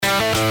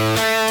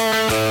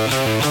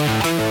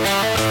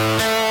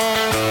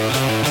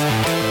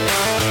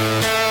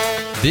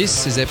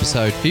This is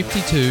episode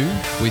 52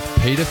 with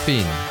Peter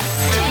Finn.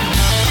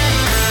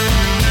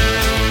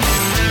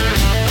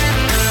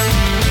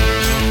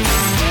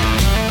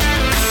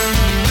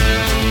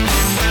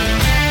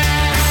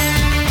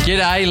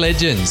 G'day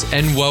legends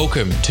and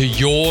welcome to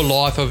Your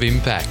Life of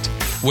Impact,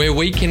 where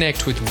we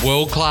connect with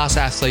world-class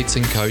athletes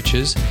and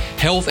coaches,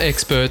 health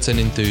experts and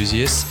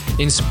enthusiasts,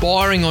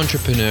 inspiring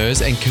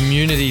entrepreneurs and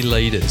community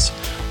leaders,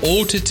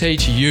 all to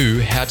teach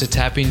you how to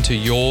tap into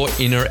your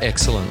inner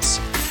excellence.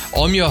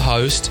 I'm your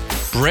host,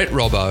 Brett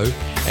Robbo,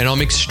 and I'm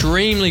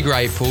extremely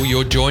grateful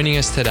you're joining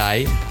us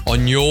today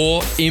on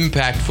your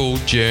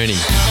impactful journey.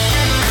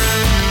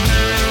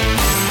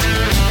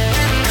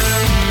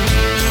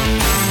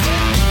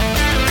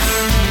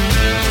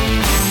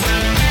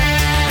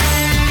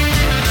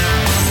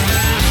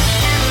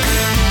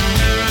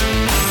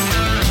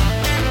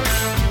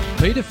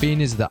 Peter Finn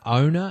is the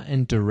owner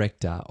and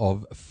director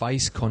of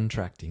Face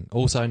Contracting,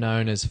 also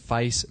known as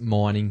Face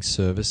Mining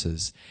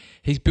Services.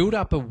 He's built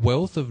up a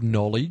wealth of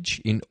knowledge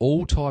in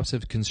all types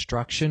of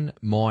construction,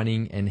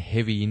 mining and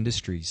heavy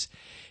industries.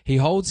 He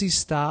holds his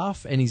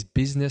staff and his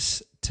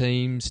business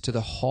teams to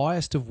the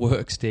highest of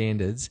work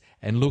standards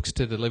and looks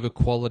to deliver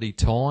quality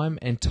time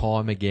and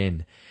time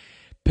again.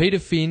 Peter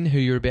Finn, who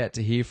you're about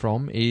to hear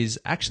from, is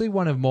actually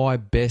one of my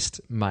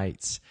best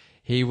mates.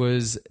 He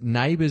was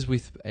neighbours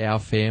with our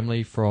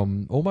family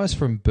almost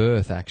from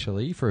birth,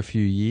 actually, for a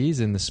few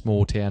years in the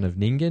small town of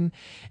Nyngan.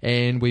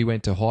 And we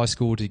went to high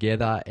school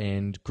together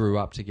and grew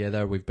up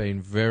together. We've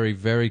been very,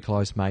 very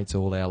close mates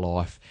all our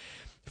life.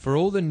 For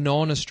all the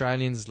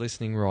non-Australians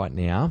listening right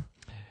now,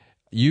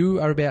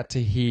 you are about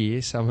to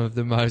hear some of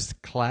the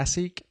most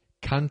classic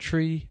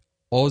country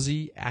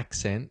Aussie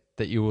accent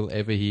that you will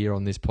ever hear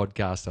on this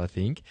podcast, I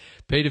think.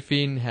 Peter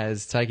Finn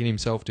has taken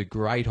himself to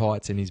great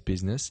heights in his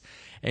business.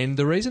 And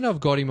the reason I've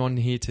got him on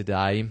here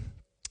today,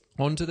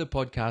 onto the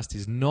podcast,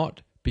 is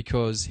not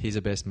because he's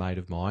a best mate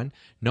of mine,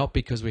 not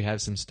because we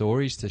have some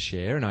stories to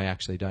share, and I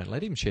actually don't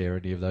let him share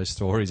any of those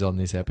stories on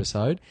this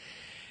episode.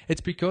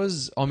 It's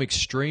because I'm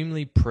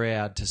extremely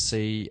proud to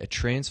see a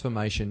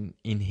transformation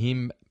in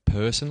him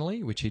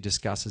personally, which he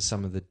discusses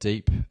some of the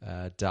deep,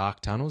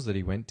 dark tunnels that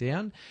he went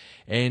down,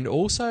 and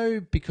also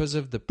because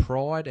of the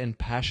pride and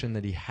passion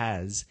that he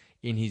has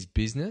in his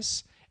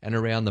business and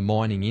around the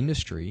mining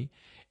industry,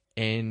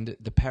 and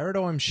the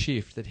paradigm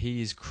shift that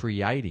he is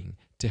creating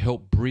to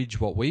help bridge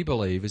what we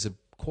believe is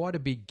quite a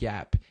big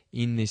gap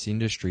in this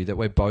industry that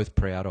we're both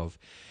proud of.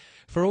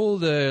 For all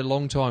the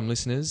long-time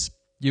listeners,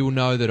 you will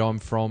know that I'm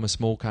from a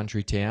small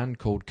country town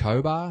called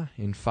Cobar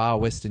in far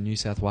western New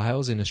South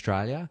Wales in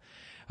Australia.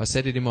 I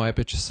said it in my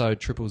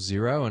episode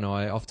 000, and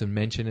I often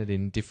mention it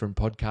in different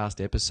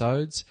podcast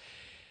episodes.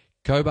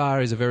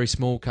 Cobar is a very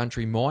small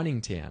country mining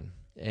town,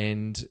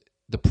 and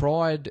the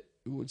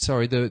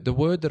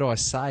word that I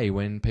say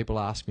when people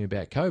ask me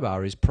about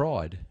Cobar is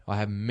pride. I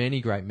have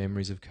many great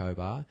memories of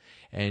Cobar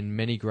and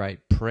many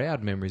great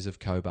proud memories of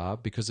Cobar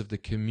because of the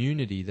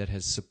community that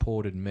has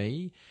supported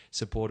me,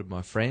 supported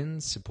my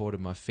friends, supported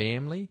my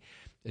family.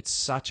 It's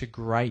such a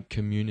great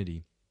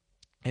community.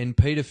 And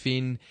Peter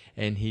Finn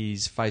and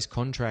his Face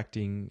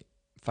Contracting,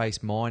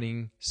 Face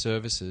Mining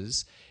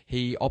Services,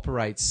 he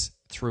operates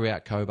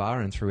throughout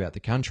Cobar and throughout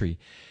the country.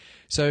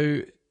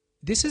 So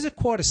this is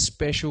quite a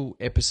special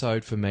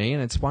episode for me,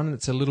 and it's one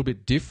that's a little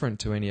bit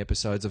different to any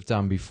episodes I've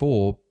done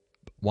before.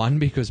 One,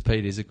 because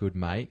Pete is a good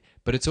mate,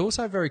 but it's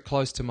also very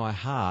close to my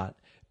heart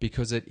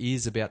because it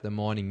is about the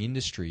mining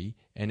industry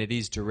and it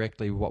is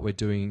directly what we're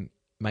doing,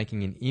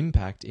 making an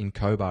impact in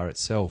Cobar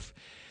itself.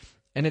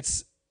 And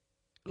it's,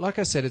 like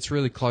I said, it's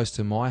really close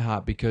to my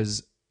heart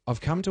because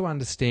I've come to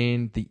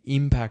understand the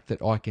impact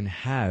that I can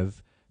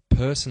have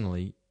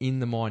personally in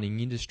the mining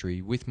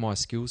industry with my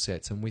skill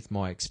sets and with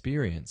my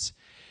experience.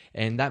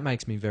 And that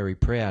makes me very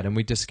proud. And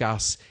we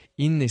discuss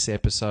in this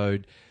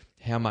episode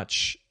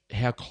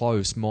how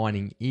close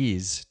mining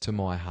is to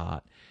my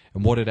heart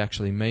and what it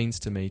actually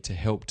means to me to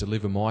help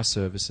deliver my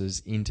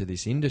services into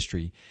this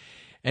industry.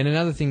 And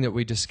another thing that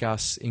we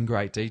discuss in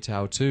great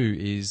detail too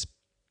is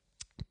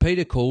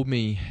Peter called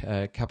me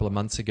a couple of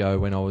months ago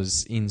when I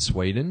was in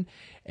Sweden,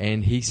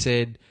 and he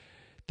said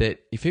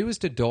that if he was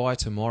to die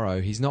tomorrow,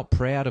 he's not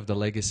proud of the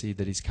legacy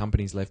that his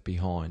company's left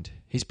behind.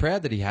 He's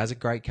proud that he has a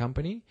great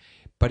company,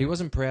 but he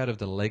wasn't proud of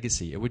the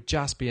legacy. It would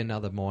just be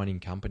another mining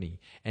company.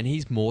 And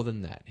he's more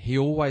than that. He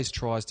always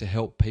tries to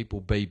help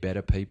people be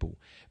better people.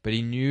 But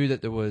he knew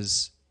that there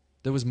was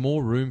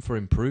more room for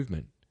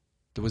improvement.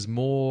 There was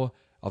more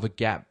of a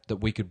gap that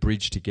we could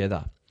bridge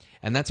together.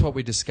 And that's what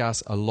we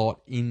discuss a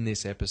lot in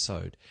this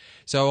episode.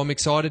 So I'm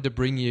excited to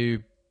bring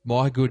you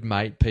my good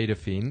mate, Peter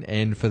Finn,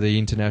 and for the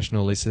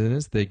international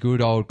listeners, the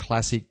good old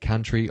classic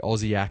country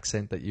Aussie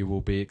accent that you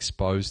will be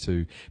exposed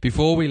to.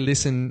 Before we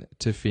listen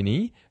to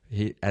Finny,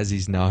 as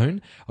he's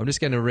known, I'm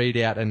just going to read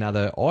out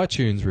another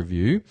iTunes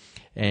review.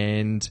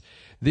 And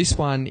This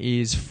one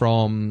is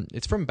from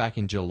back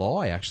in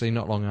July, actually,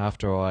 not long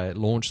after I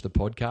launched the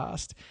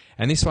podcast.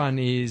 And this one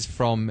is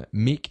from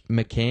Mick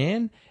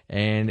McCann,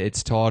 and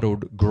it's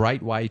titled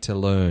Great Way to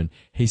Learn.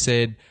 He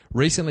said,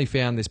 recently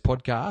found this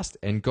podcast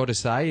and got to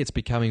say it's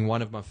becoming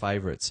one of my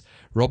favourites.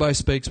 Robbo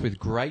speaks with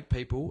great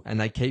people and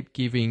they keep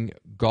giving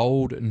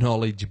gold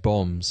knowledge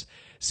bombs.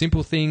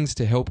 Simple things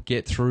to help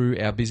get through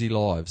our busy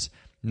lives.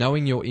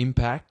 Knowing your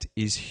impact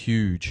is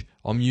huge.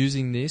 I'm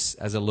using this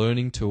as a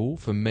learning tool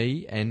for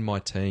me and my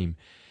team.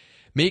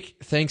 Mick,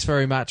 thanks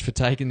very much for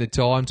taking the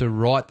time to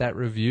write that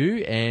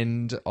review,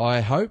 and I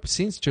hope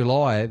since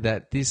July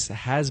that this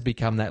has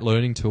become that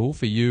learning tool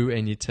for you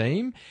and your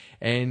team.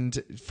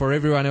 And for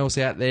everyone else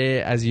out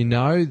there, as you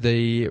know,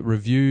 the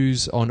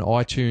reviews on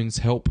iTunes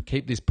help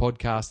keep this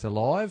podcast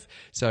alive.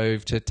 So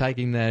to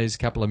taking those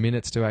couple of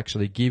minutes to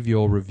actually give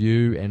your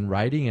review and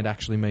rating, it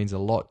actually means a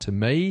lot to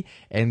me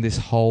and this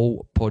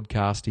whole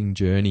podcasting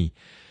journey.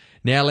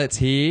 Now let's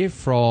hear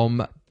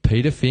from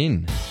Peter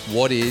Finn.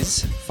 What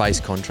is Face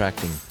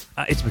Contracting?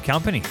 It's my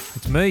company.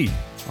 It's me.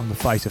 I'm the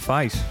face of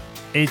Face.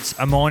 It's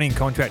a mining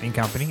contracting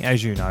company,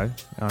 as you know.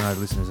 I know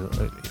listeners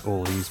are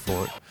all ears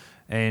for it.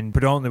 And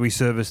predominantly we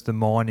service the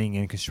mining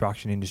and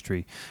construction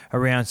industry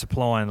around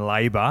supply and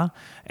labour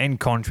and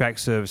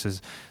contract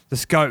services. The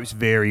scopes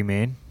vary,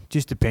 man,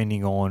 just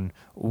depending on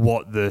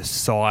what the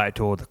site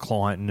or the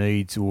client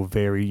needs will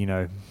vary,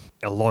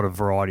 a lot of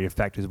variety of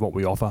factors what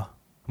we offer.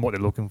 What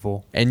they're looking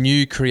for. And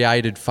you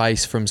created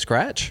Face from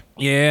scratch?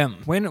 Yeah.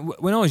 When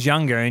I was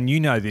younger, and you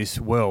know this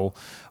well,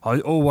 I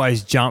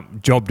always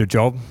jumped job to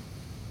job.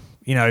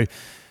 I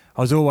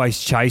was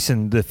always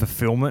chasing the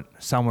fulfillment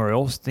somewhere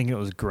else, thinking it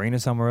was greener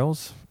somewhere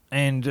else.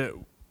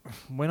 And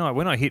when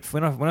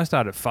I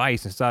started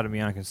Face and started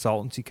my own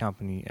consultancy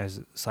company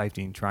as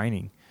safety and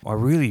training, I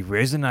really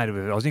resonated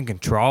with it. I was in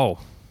control.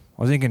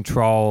 I was in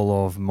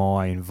control of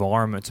my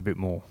environments a bit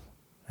more.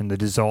 And the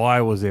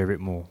desire was there a bit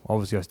more.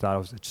 Obviously, I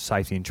started as a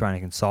safety and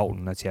training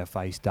consultant. That's how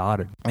Face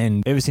started.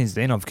 And ever since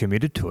then, I've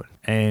committed to it.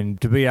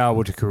 And to be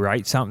able to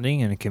create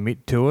something and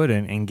commit to it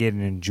and get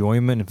an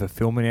enjoyment and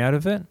fulfillment out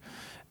of it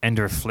and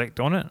to reflect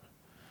on it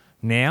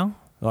now,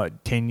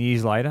 like 10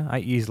 years later,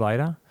 8 years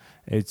later,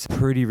 it's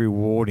pretty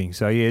rewarding.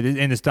 So, yeah,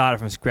 and to start it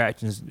from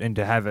scratch and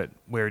to have it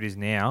where it is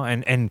now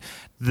and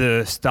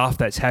the stuff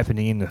that's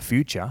happening in the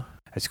future,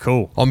 it's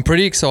cool. I'm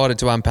pretty excited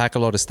to unpack a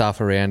lot of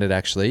stuff around it,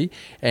 actually.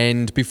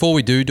 And before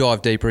we do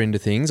dive deeper into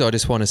things, I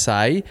just want to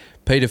say,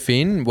 Peter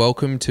Finn,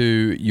 welcome to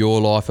Your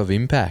Life of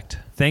Impact.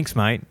 Thanks,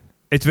 mate.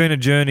 It's been a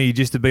journey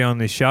just to be on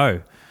this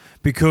show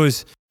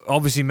because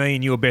obviously me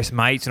and you are best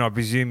mates, and I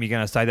presume you're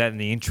going to say that in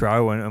the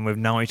intro, and we've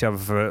known each other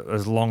for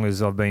as long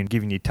as I've been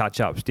giving you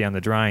touch-ups down the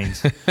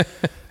drains.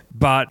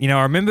 But,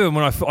 I remember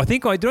when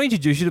did I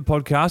introduce you to the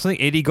podcast? I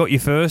think Eddie got you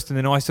first, and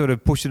then I sort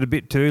of pushed it a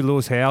bit too,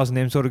 Lewis Howes and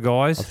them sort of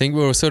guys. I think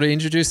we were sort of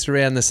introduced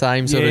around the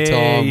same sort of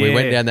time. Yeah. We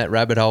went down that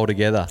rabbit hole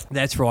together.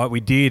 That's right, we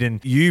did, and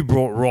you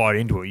brought right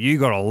into it. You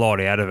got a lot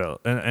out of it,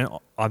 and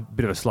I'm a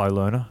bit of a slow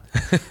learner.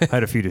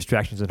 Had a few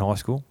distractions in high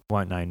school,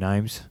 won't name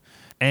names.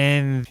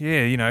 And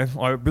yeah,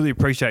 I really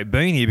appreciate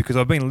being here because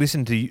I've been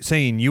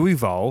seeing you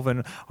evolve.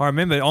 And I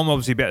remember I'm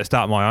obviously about to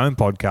start my own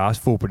podcast,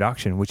 Full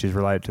Production, which is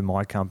related to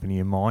my company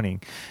in mining.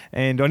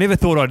 And I never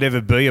thought I'd ever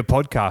be a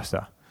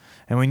podcaster.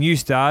 And when you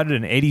started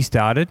and Eddie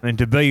started, and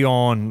to be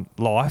on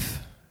Life,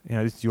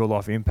 this is Your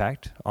Life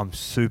Impact, I'm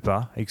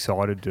super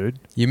excited, dude.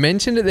 You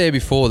mentioned it there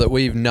before that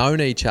we've known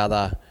each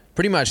other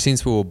pretty much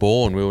since we were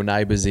born. We were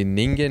neighbours in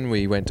Nyngan.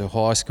 We went to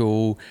high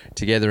school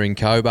together in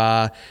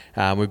Cobar.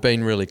 We've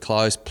been really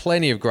close.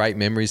 Plenty of great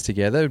memories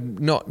together.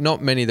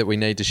 Not many that we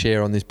need to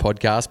share on this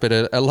podcast, but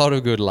a lot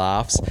of good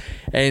laughs.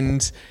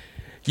 And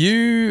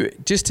you,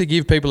 just to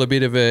give people a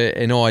bit of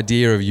an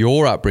idea of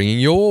your upbringing,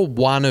 you're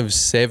one of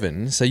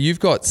 7, so you've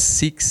got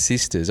 6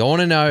 sisters. I want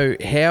to know,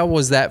 how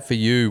was that for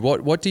you?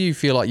 What do you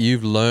feel like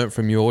you've learnt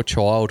from your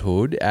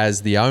childhood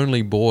as the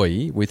only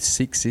boy with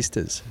 6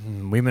 sisters?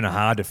 Women are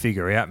hard to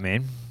figure out,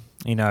 man.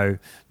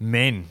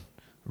 Men,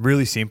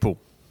 really simple.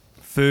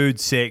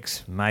 Food,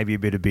 sex, maybe a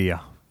bit of beer.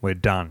 We're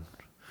done.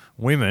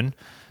 Women,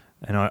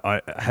 and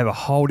I have a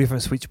whole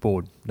different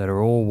switchboard that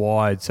are all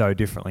wired so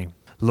differently.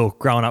 Look,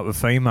 growing up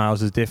with females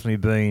has definitely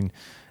been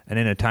an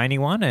entertaining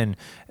one, and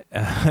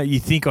you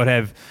think I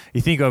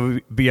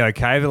would be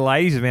okay with the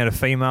ladies, the amount of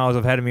females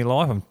I've had in my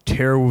life. I'm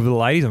terrible with the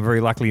ladies. I'm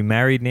very luckily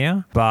married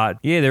now, but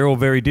yeah, they're all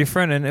very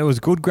different, and it was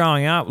good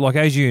growing up. Like,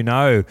 as you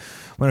know,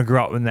 when I grew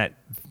up in that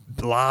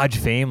large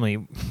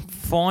family,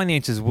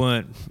 finances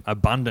weren't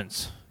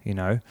abundance,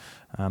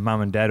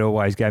 Mum and Dad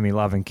always gave me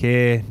love and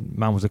care.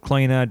 Mum was a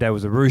cleaner, Dad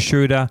was a roof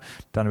shooter,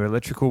 done a bit of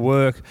electrical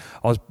work.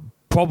 I was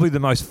probably the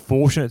most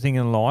fortunate thing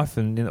in life,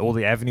 and in all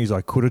the avenues I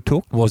could have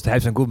took, was to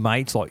have some good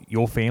mates like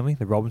your family,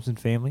 the Robinson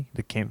family,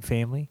 the Kemp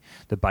family,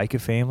 the Baker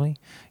family,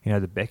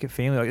 the Beckett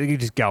family. Like, you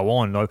just go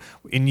on.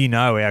 And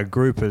our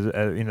group is,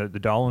 the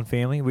Dolan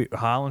family,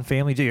 Harlan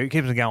family. Gee, it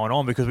keeps on going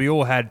on because we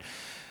all had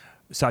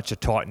such a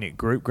tight-knit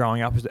group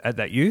growing up at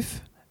that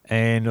youth.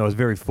 And I was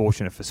very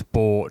fortunate for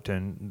sport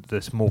and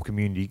the small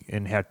community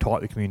and how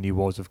tight the community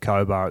was of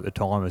Cobar at the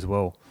time as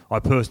well. I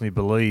personally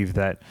believe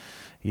that,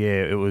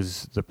 it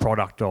was the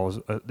product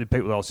the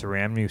people that I was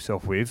surrounding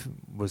myself with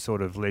was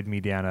sort of led me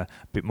down a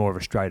bit more of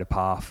a straighter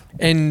path.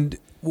 And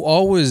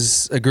I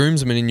was a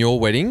groomsman in your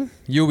wedding.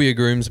 You'll be a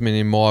groomsman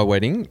in my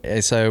wedding.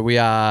 So we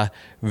are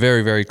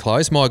very, very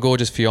close. My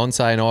gorgeous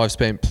fiance and I have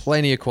spent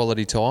plenty of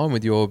quality time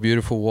with your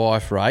beautiful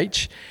wife,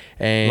 Rach.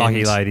 And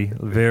lucky lady.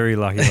 Very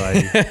lucky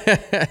lady.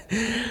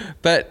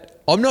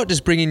 But I'm not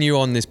just bringing you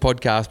on this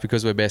podcast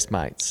because we're best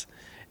mates.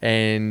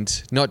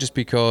 And not just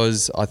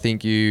because I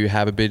think you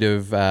have a bit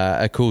of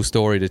a cool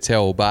story to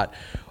tell, but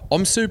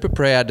I'm super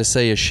proud to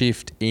see a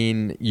shift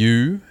in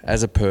you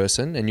as a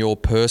person and your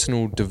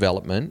personal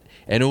development,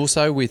 and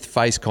also with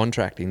Face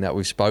Contracting that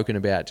we've spoken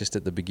about just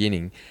at the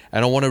beginning.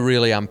 And I want to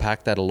really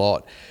unpack that a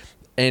lot.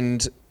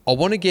 And I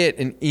want to get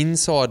an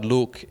inside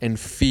look and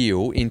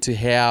feel into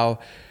how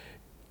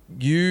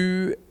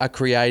you are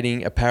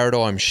creating a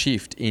paradigm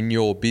shift in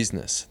your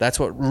business. That's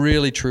what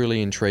really,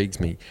 truly intrigues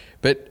me.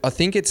 But I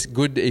think it's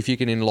good if you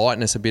can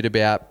enlighten us a bit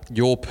about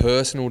your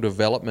personal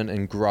development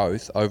and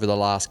growth over the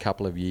last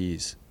couple of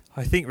years.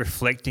 I think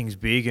reflecting's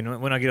big, and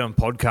when I get on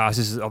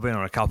podcasts, I've been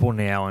on a couple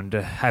now, and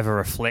to have a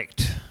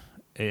reflect,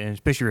 and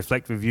especially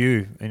reflect with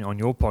you and on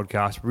your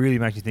podcast, really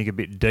makes you think a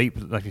bit deep,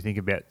 makes you think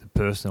about the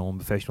personal and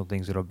professional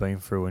things that I've been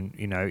through, and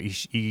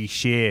you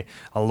share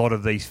a lot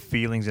of these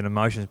feelings and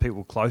emotions with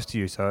people close to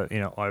you. So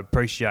I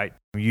appreciate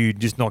you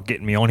just not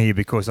getting me on here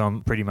because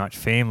I'm pretty much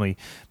family.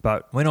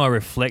 But when I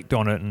reflect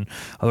on it and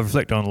I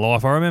reflect on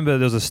life, I remember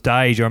there was a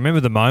stage. I remember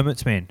the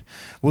moments, man.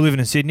 We're living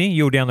in Sydney.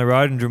 You were down the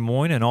road in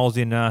Drummoyne, and I was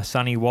in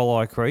sunny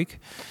Walleye Creek.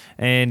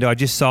 And I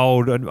just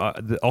sold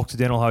the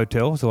Occidental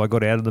Hotel, so I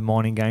got out of the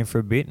mining game for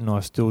a bit, and I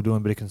was still doing a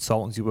bit of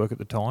consultancy work at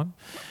the time.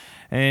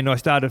 And I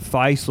started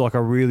Face, I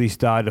really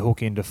started to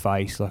hook into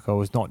Face. I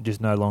was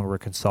no longer a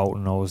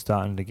consultant. I was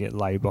starting to get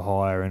labour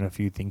hire and a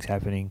few things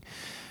happening.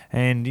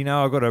 And,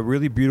 I got a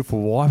really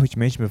beautiful wife, which you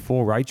mentioned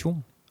before,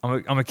 Rachel.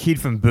 I'm a kid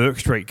from Burke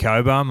Street,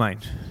 Cobar,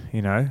 mate,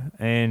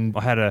 and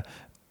I had a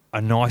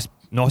nice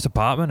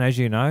apartment, as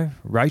you know.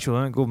 Rachel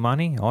earned good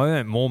money. I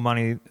earned more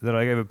money than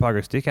I ever pug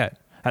a stick at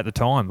the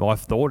time, I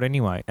thought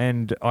anyway.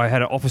 And I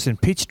had an office in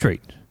Pitt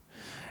Street.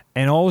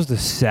 And I was the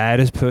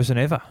saddest person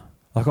ever.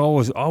 I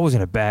was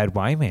in a bad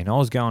way, man. I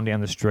was going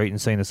down the street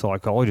and seeing the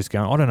psychologist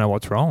going, I don't know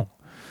what's wrong.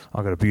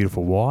 I got a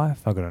beautiful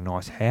wife. I got a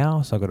nice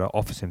house. I got an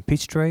office in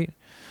Pitt Street.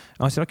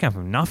 And I said, I came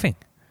from nothing.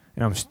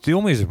 And I'm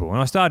still miserable. And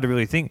I started to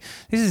really think,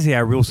 this is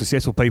how real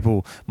successful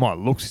people might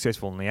look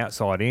successful on the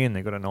outside in.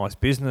 They've got a nice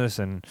business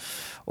and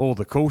all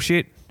the cool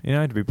shit,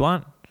 to be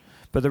blunt.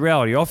 But the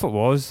reality of it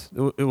was,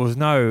 there was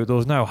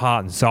no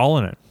heart and soul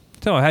in it.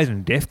 So I had an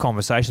in-depth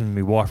conversation with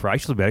my wife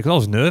Rachel about it because I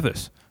was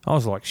nervous. I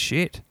was like,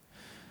 shit,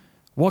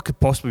 what could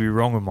possibly be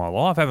wrong with my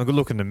life? Having a good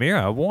look in the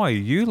mirror. Why are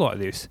you like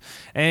this?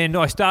 And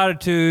I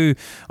started to,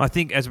 I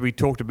think as we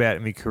talked about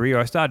in my career,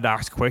 I started to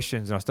ask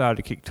questions and I started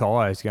to kick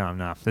tyres going,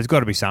 nah, there's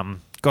got to be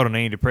something. Got on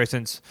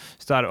antidepressants.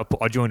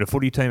 I joined a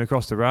footy team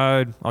across the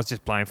road. I was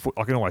just playing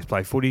I can always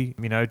play footy,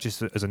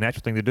 just as a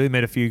natural thing to do.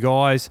 Met a few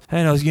guys.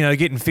 And I was,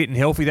 getting fit and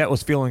healthy. That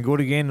was feeling good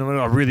again.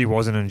 I really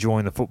wasn't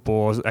enjoying the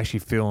football. I was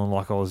actually feeling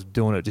like I was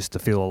doing it just to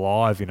feel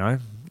alive,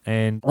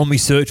 And on my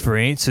search for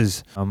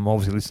answers, I'm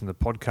obviously listening to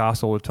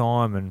podcasts all the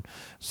time and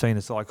seeing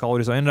the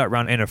psychologist. I ended up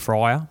running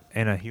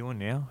Anna Hewen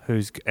now,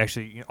 who's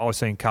actually, I was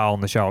seeing Carl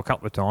on the show a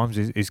couple of times,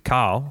 is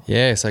Carl.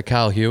 Yeah, so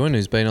Carl Hewen,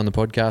 who's been on the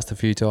podcast a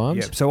few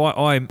times. Yeah, so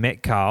I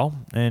met Carl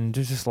and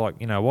just like,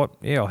 you know what,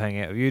 I'll hang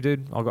out with you,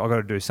 dude. I got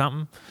to do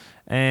something.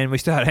 And we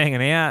started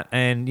hanging out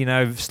and,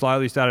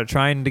 slowly started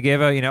training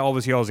together.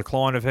 Obviously I was a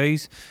client of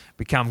his,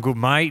 become good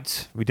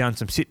mates. We done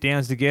some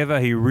sit-downs together.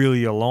 He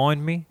really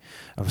aligned me.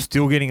 I'm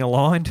still getting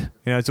aligned.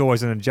 It's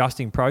always an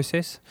adjusting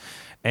process.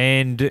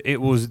 And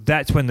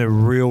that's when the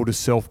real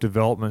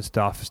self-development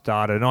stuff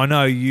started. And I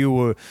know you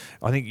were,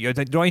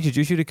 did I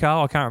introduce you to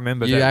Carl? I can't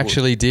remember. You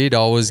actually did.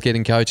 I was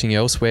getting coaching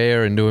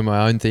elsewhere and doing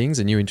my own things,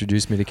 and you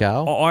introduced me to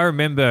Carl. I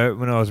remember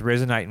when I was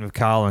resonating with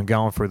Carl and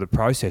going through the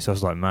process, I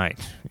was like, mate,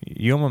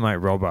 you and my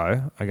mate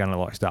Robbo are going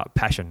to start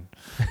passion.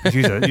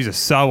 You are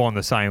so on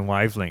the same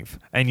wavelength.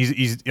 And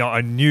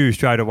I knew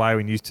straight away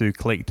when you two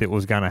clicked it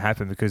was going to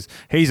happen because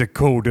he's a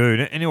cool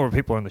dude. And all the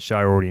people on the show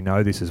already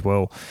know this as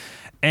well.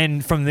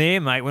 And from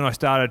there, mate, when I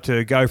started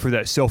to go through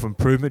that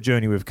self-improvement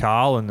journey with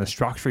Carl and the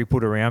structure he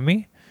put around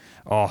me,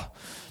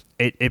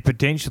 it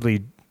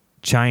potentially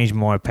changed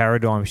my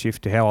paradigm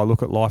shift to how I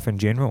look at life in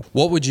general.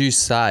 What would you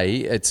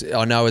say?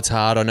 I know it's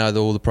hard. I know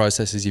all the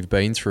processes you've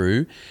been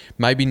through.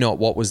 Maybe not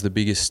what was the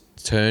biggest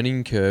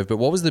turning curve, but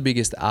what was the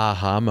biggest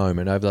aha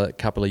moment over that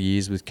couple of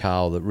years with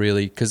Carl that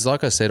really, because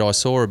like I said, I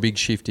saw a big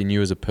shift in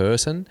you as a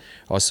person.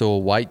 I saw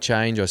weight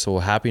change. I saw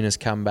happiness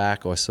come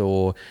back. I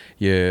saw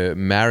your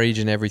marriage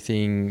and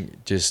everything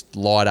just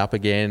light up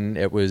again.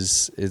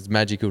 It's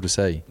magical to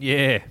see.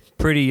 Yeah,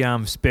 pretty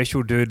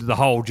special, dude. The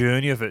whole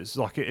journey of it.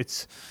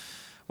 It's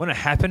when it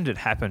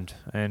happened.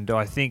 And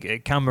I think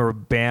it come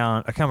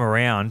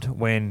around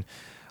when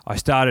I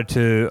started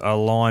to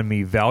align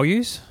me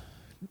values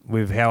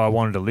with how I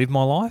wanted to live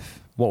my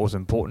life, what was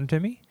important to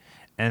me,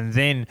 and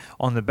then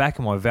on the back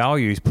of my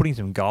values, putting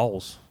some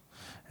goals.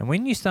 And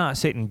when you start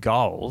setting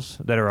goals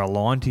that are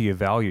aligned to your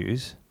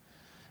values,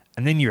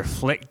 and then you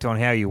reflect on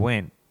how you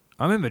went,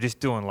 I remember just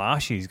doing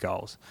last year's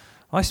goals.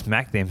 I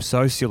smacked them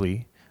so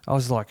silly. I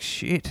was like,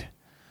 shit,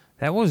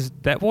 that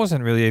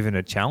wasn't really even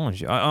a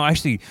challenge. I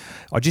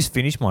just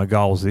finished my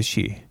goals this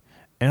year,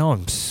 and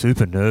I'm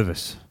super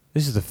nervous.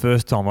 This is the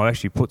first time I've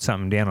actually put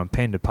something down on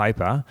pen to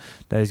paper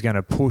that is going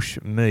to push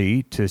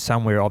me to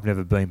somewhere I've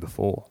never been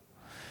before.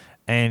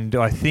 And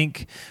I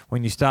think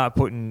when you start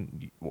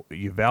putting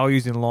your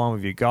values in line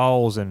with your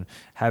goals and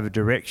have a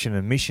direction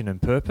and mission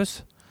and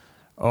purpose,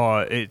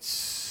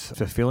 it's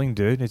fulfilling,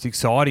 dude. It's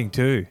exciting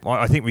too.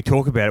 I think we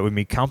talk about it with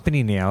my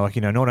company now. Like,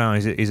 not only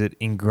is it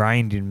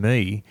ingrained in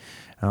me,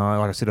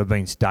 like I said, I've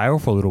been stale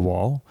for a little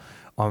while.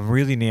 I'm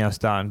really now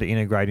starting to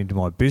integrate into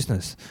my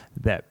business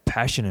that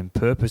passion and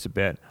purpose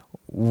about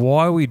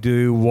why we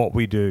do what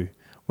we do.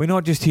 We're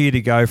not just here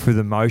to go through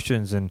the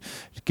motions and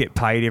get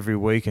paid every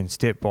week and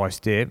step by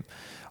step.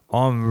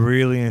 I'm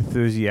really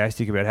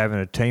enthusiastic about having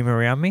a team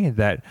around me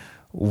that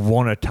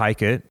want to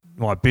take it,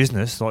 my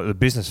business, like the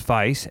business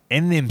face,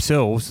 and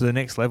themselves to the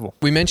next level.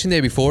 We mentioned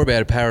there before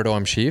about a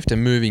paradigm shift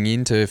and moving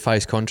into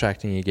face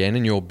contracting again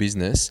in your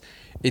business.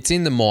 It's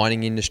in the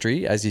mining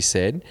industry, as you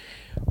said.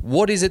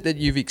 What is it that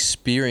you've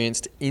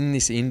experienced in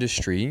this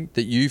industry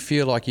that you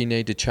feel like you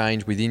need to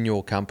change within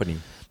your company?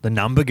 The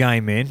number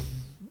game, man.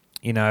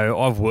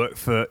 I've worked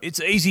for...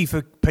 It's easy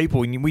for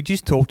people, and we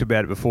just talked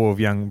about it before with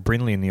young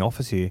Brindley in the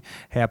office here,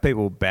 how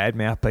people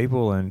badmouth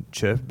people and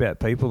chirp about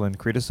people and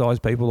criticise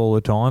people all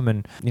the time.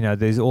 And,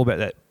 there's all about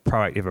that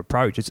proactive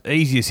approach. It's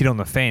easy to sit on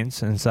the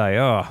fence and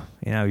say,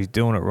 he's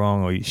doing it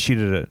wrong or he's shit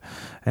at it.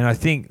 And I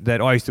think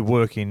that I used to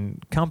work in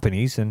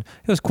companies, and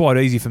it was quite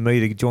easy for me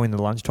to join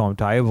the lunchtime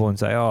table and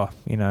say, I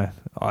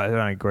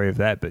don't agree with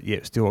that, but yeah,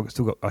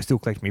 I still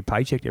collect my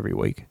paycheck every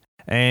week.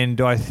 And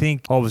I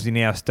think obviously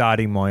now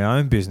starting my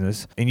own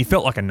business, and you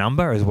felt like a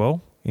number as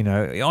well.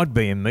 I'd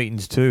be in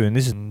meetings too, and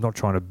this is not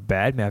trying to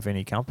badmouth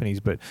any companies,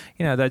 but,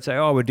 they'd say,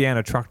 we're down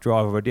a truck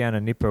driver, we're down a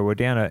nipper, we're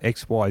down a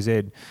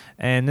XYZ.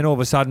 And then all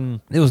of a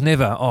sudden, there was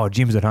never,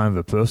 Jim's at home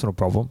with a personal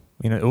problem.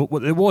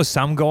 There was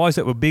some guys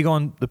that were big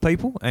on the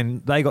people,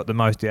 and they got the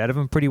most out of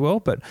them pretty well,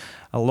 but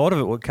a lot of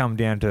it would come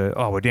down to,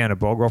 we're down a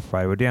bog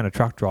operator, we're down a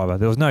truck driver.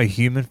 There was no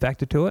human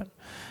factor to it.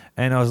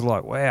 And I was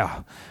like,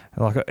 wow.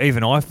 Like,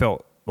 even I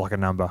felt like a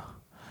number.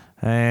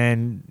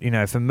 And,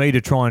 for me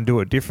to try and do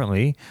it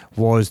differently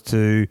was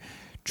to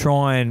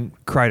try and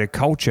create a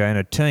culture and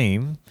a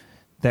team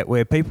that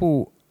where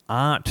people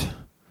aren't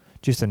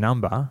just a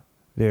number,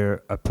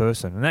 they're a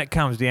person. And that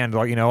comes down to,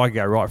 I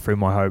go right through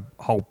my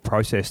whole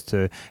process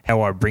to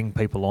how I bring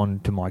people on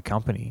to my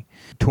company.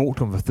 Talk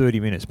to them for 30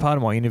 minutes. Part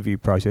of my interview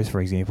process, for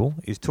example,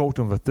 is talk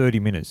to them for 30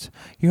 minutes.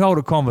 You hold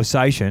a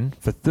conversation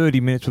for 30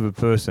 minutes with a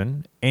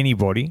person,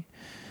 anybody,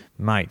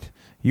 mate,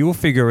 you'll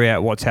figure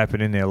out what's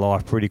happened in their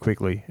life pretty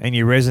quickly, and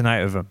you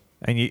resonate with them,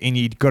 and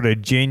you've got a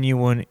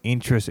genuine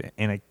interest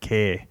and a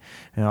care.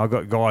 And I've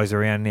got guys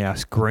around now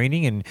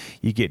screening, and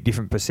you get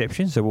different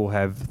perceptions. So we'll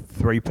have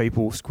 3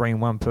 people screen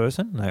one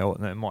person.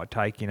 They might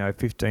take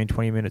 15,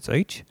 20 minutes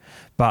each.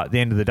 But at the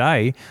end of the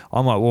day,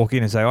 I might walk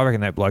in and say, I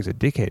reckon that bloke's a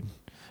dickhead.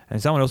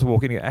 And someone else will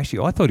walk in and go,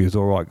 actually, I thought he was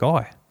all right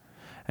guy.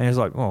 And it's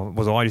like,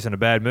 was I just in a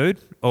bad mood?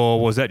 Or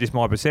was that just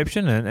my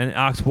perception? And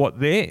ask what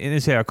there. And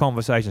this is how a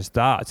conversation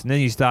starts. And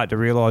then you start to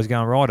realise,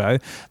 going, righto,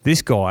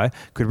 this guy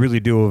could really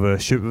do with a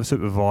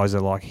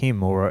supervisor like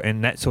him or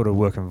in that sort of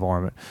work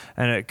environment.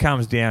 And it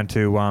comes down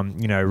to,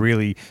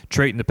 really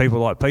treating the people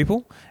like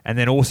people, and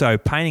then also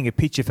painting a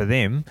picture for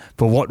them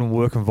for what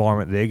work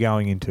environment they're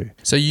going into.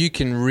 So you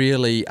can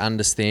really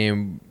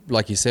understand,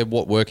 like you said,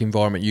 what work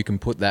environment you can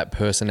put that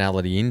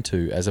personality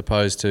into, as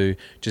opposed to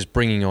just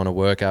bringing on a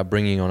worker,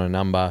 bringing on a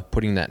number,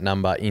 putting that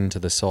number into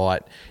the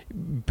site.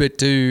 But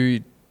do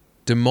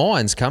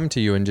minds come to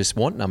you and just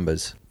want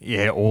numbers?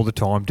 Yeah, all the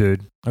time,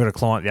 dude. I got a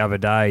client the other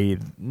day.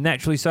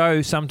 Naturally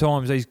so,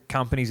 sometimes these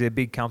companies, they're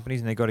big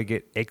companies, and they've got to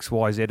get X,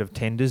 Y, Z of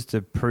tenders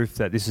to prove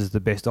that this is the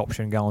best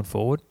option going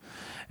forward.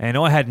 And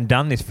I hadn't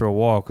done this for a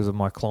while because of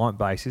my client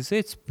base.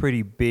 It's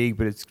pretty big,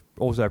 but it's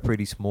also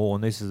pretty small,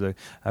 and this is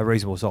a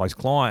reasonable sized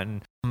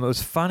client. And it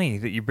was funny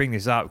that you bring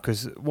this up,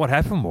 because what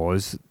happened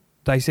was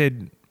they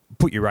said,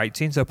 put your rates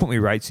in. So I put my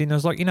rates in. I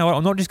was like, you know what,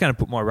 I'm not just going to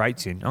put my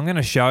rates in. I'm going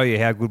to show you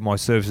how good my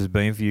service has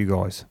been for you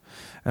guys.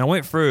 And I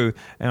went through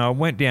and I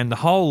went down the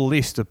whole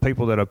list of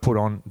people that I put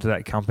on to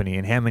that company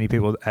and how many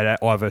people had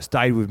either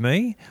stayed with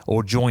me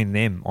or joined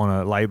them on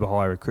a labour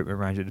hire recruitment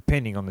arrangement,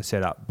 depending on the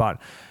setup. But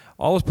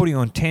I was putting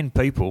on 10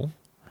 people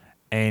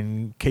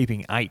and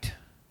keeping 8.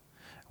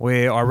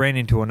 Where I ran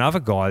into another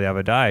guy the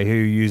other day who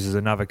uses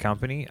another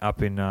company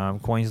up in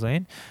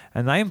Queensland,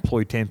 and they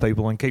employ 10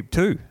 people and keep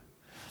 2.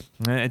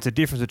 It's a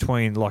difference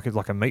between like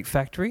a meat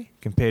factory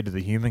compared to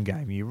the human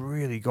game. You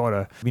really got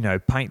to,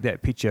 paint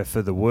that picture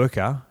for the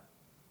worker,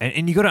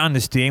 and you got to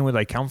understand where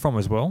they come from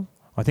as well.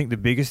 I think the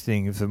biggest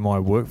thing for my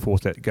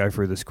workforce that go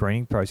through the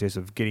screening process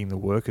of getting the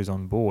workers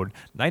on board,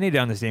 they need to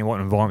understand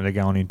what environment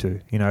they're going into.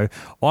 You know,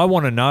 I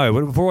want to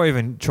know, before I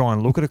even try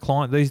and look at a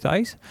client these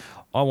days,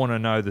 I want to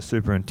know the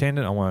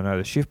superintendent. I want to know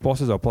the shift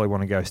bosses. I probably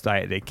want to go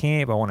stay at their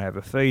camp. I want to have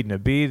a feed and a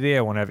beer there.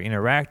 I want to have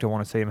interact. I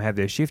want to see them have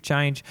their shift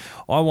change.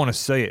 I want to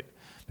see it.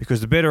 Because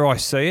the better I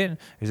see it,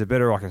 is the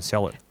better I can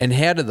sell it. And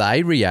how do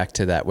they react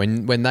to that?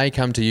 When they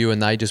come to you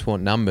and they just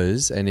want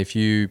numbers, and if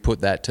you put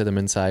that to them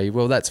and say,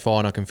 well, that's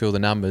fine, I can fill the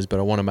numbers, but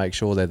I want to make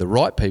sure they're the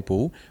right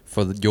people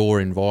for your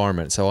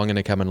environment. So I'm going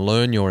to come and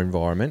learn your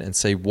environment and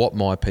see what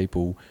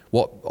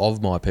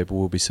of my people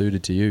will be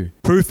suited to you.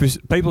 Proof is,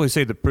 people who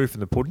see the proof in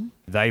the pudding,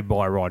 they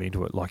buy right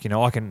into it. Like, you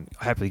know, I can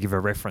happily give a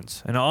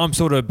reference. And I'm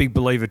sort of a big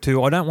believer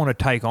too. I don't want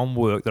to take on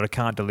work that I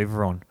can't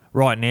deliver on.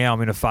 Right now,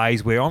 I'm in a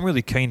phase where I'm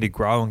really keen to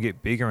grow and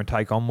get bigger and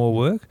take on more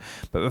work.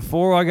 But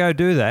before I go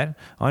do that,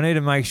 I need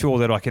to make sure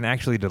that I can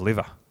actually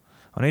deliver.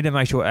 I need to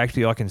make sure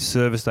actually I can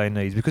service their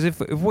needs. Because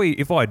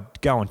if I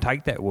go and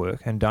take that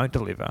work and don't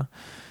deliver,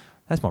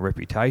 that's my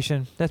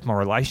reputation. That's my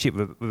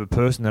relationship with a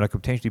person that I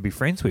could potentially be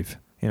friends with.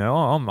 You know,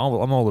 I'm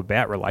all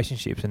about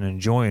relationships and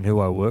enjoying who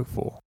I work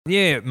for.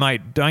 Yeah,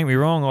 mate, don't get me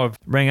wrong. I've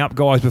rang up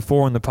guys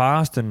before in the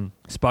past and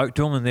spoke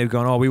to them, and they've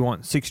gone, oh, we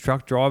want 6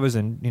 truck drivers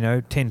and,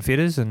 10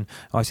 fitters. And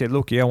I said,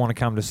 look, I want to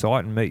come to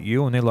site and meet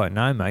you. And they're like,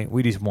 no, mate,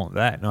 we just want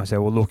that. And I said,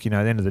 well, look, at the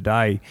end of the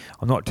day,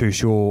 I'm not too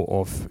sure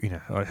of,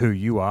 who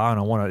you are,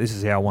 and this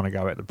is how I want to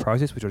go about the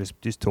process, which I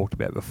just talked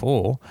about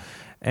before.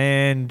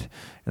 And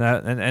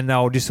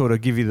they'll just sort of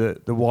give you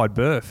the wide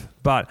berth.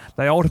 But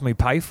they ultimately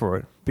pay for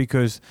it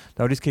because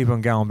they'll just keep on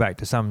going back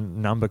to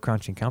some number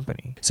crunching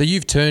company. So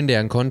you've turned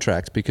down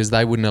contracts because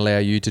they wouldn't allow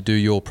you to do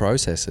your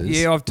processes?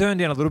 Yeah, I've turned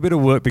down a little bit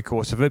of work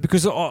because of it,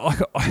 because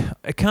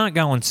I can't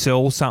go and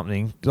sell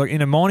something. Like,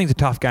 mining's a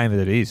tough game as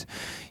it is.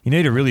 You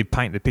need to really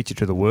paint the picture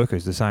to the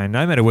workers. They're saying,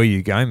 no matter where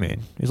you go,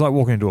 man, it's like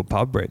walking into a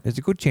pub, Brett. There's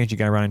a good chance you're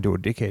going to run into a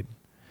dickhead.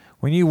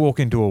 When you walk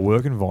into a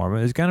work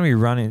environment, there's going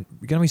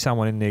to be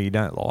someone in there you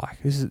don't like.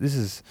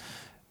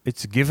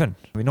 It's a given.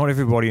 I mean, not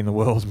everybody in the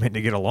world is meant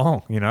to get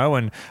along,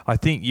 and I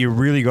think you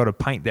really got to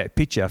paint that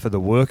picture for the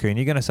worker, and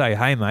you're going to say,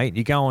 hey, mate,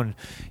 you're going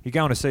to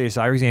CSA,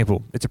 for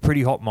example, it's a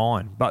pretty hot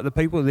mine, but the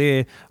people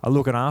there are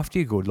looking after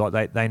you good.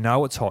 Like, they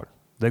know it's hot.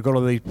 They've got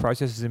all these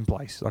processes in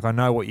place. Like, I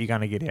know what you're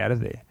going to get out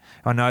of there.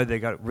 I know they've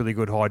got really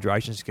good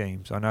hydration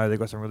schemes. I know they've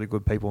got some really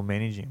good people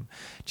managing them.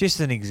 Just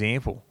an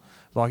example.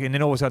 Like, and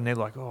then all of a sudden they're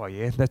like, oh,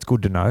 yeah, that's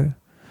good to know.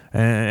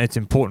 And it's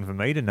important for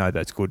me to know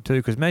that's good too,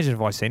 because imagine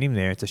if I send him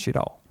there, it's a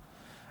shithole.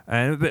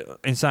 But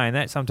in saying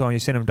that, sometimes you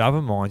send them to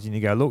other mines and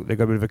you go, look, they've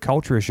got a bit of a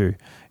culture issue.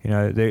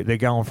 They're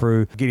going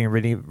through getting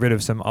rid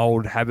of some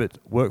old habit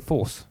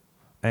workforce,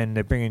 and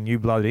they're bringing new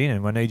blood in,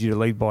 and I need you to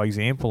lead by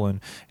example and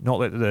not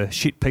let the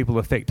shit people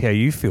affect how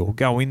you feel.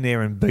 Go in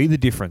there and be the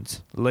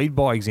difference. Lead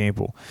by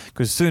example.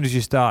 Because as soon as you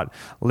start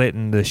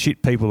letting the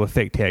shit people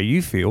affect how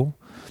you feel,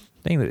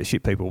 then you let the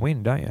shit people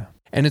win, don't you?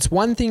 And it's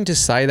one thing to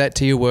say that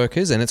to your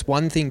workers, and it's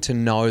one thing to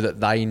know that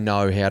they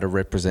know how to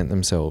represent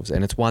themselves,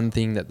 and it's one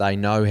thing that they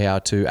know how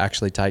to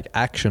actually take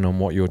action on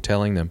what you're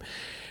telling them.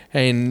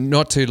 And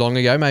not too long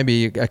ago,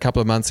 maybe a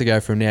couple of months ago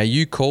from now,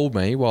 you called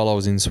me while I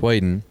was in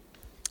Sweden,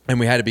 and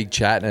we had a big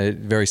chat,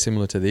 very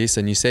similar to this,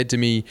 and you said to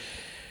me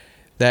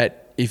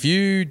that if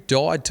you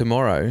died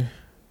tomorrow,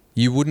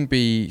 you wouldn't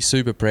be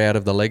super proud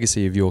of the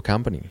legacy of your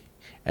company.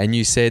 And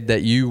you said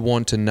that you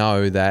want to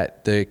know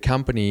that the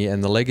company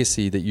and the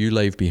legacy that you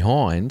leave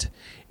behind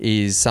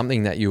is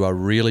something that you are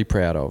really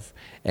proud of.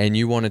 And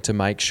you wanted to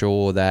make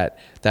sure that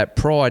that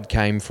pride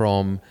came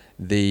from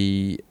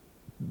the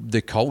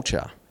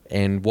culture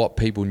and what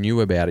people knew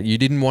about it. You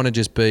didn't want to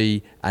just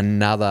be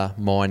another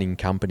mining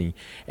company.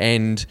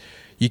 And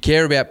you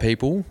care about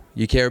people.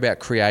 You care about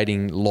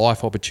creating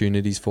life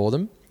opportunities for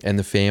them and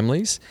the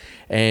families,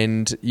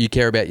 and you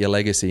care about your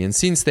legacy. And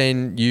since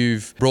then,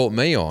 you've brought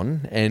me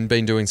on and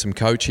been doing some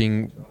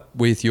coaching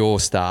with your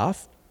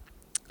staff,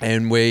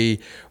 and we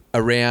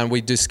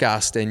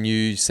discussed, and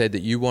you said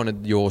that you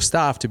wanted your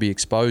staff to be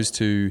exposed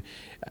to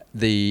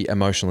the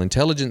emotional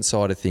intelligence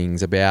side of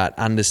things, about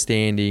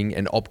understanding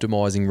and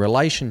optimizing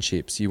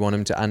relationships. You want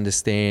them to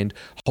understand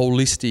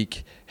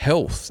holistic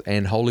health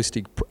and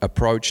holistic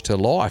approach to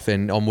life.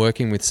 And I'm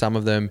working with some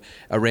of them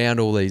around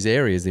all these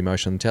areas, the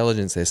emotional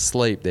intelligence, their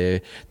sleep,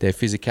 their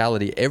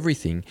physicality,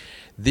 everything.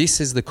 This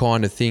is the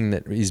kind of thing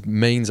that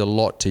means a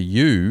lot to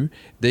you.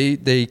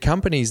 The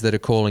companies that are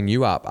calling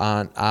you up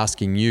aren't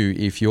asking you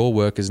if your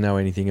workers know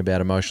anything about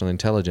emotional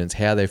intelligence,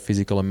 how their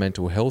physical and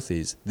mental health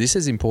is. This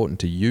is important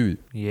to you.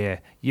 Yeah,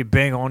 you're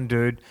bang on,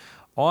 dude.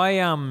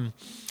 I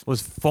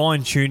was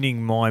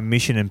fine-tuning my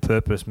mission and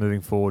purpose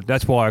moving forward.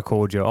 That's why I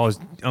called you.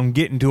 I'm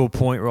getting to a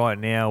point right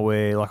now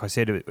where, like I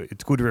said,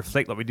 it's good to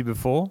reflect like we did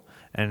before,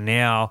 and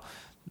now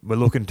we're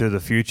looking to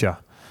the future.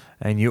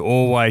 And you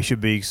always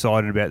should be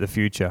excited about the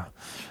future.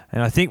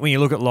 And I think when you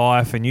look at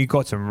life, and you've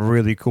got some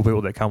really cool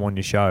people that come on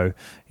your show,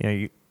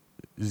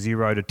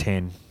 0 to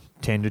 10,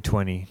 10 to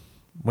 20.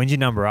 When's your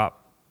number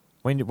up?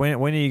 When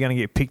are you going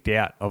to get picked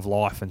out of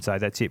life and say,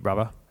 that's it,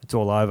 brother? It's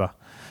all over.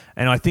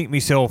 And I think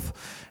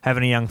myself,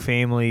 having a young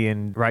family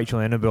and Rachel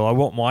and Annabelle, I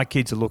want my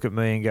kids to look at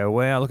me and go,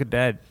 wow, look at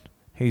Dad.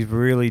 He's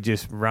really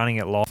just running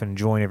at life and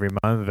enjoying every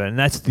moment of it. And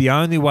that's the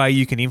only way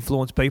you can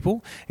influence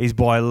people, is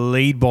by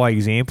lead by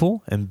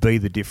example and be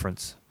the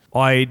difference.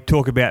 I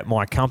talk about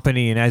my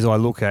company, and as I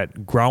look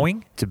at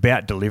growing, it's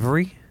about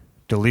delivery.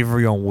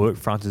 Delivery on work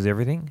fronts is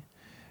everything.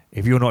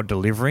 If you're not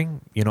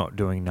delivering, you're not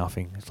doing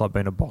nothing. It's like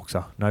being a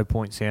boxer. No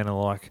point sounding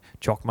like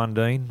Choc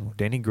Mundine or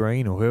Denny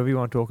Green or whoever you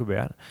want to talk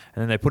about.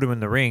 And then they put them in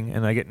the ring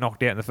and they get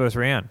knocked out in the first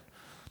round.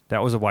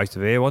 That was a waste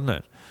of air, wasn't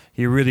it?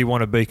 You really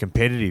want to be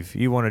competitive.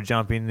 You want to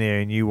jump in there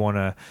and you want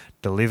to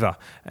deliver.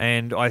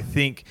 And I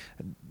think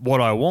what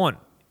I want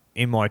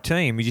in my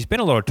team is you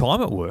spend a lot of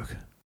time at work.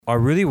 I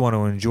really want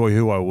to enjoy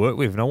who I work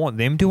with, and I want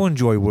them to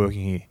enjoy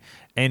working here.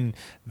 And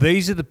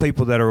these are the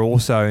people that are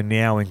also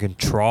now in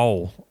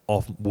control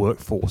of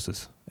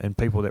workforces and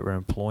people that we're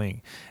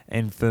employing.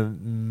 And for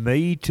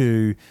me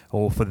to,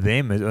 or for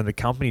them and the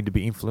company to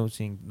be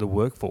influencing the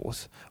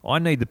workforce, I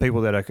need the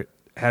people that are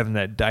having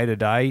that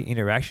day-to-day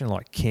interaction,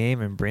 like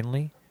Cam and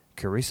Brindley,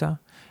 Carissa,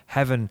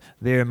 having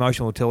their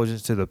emotional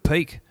intelligence to the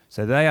peak.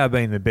 So they are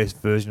being the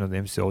best version of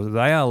themselves.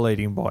 They are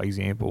leading by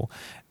example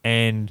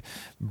and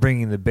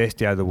bringing the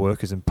best out of the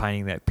workers and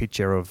painting that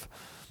picture of,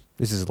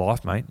 this is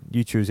life, mate.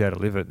 You choose how to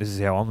live it. This is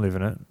how I'm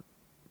living it.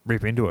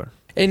 Rip into it.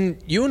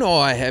 And you and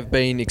I have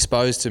been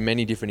exposed to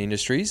many different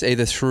industries,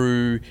 either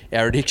through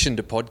our addiction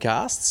to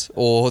podcasts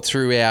or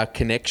through our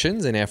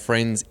connections and our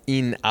friends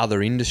in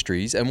other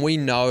industries. And we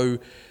know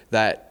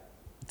that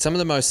some of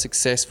the most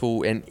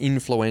successful and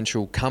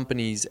influential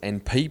companies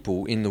and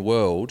people in the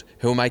world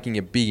who are making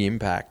a big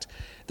impact,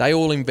 they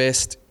all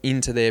invest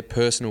into their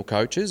personal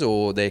coaches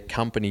or their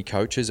company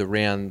coaches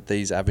around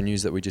these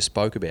avenues that we just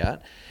spoke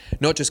about.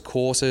 Not just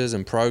courses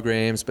and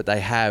programs, but they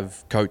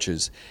have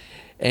coaches.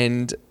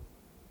 And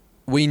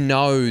we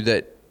know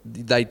that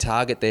they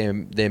target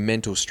their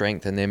mental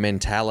strength and their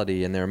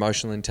mentality and their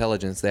emotional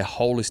intelligence, their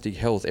holistic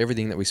health,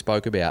 everything that we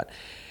spoke about.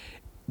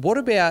 What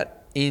about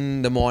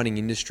in the mining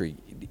industry?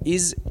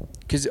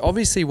 Because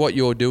obviously what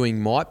you're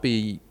doing might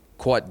be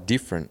quite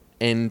different,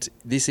 and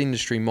this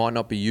industry might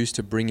not be used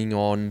to bringing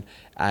on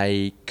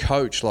a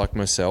coach like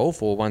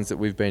myself or ones that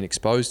we've been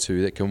exposed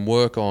to that can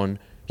work on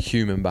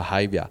human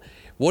behaviour.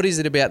 What is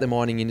it about the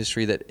mining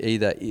industry that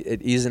either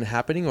it isn't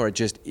happening or it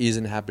just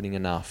isn't happening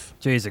enough?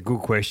 Gee, it's a good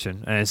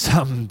question, and it's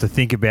something to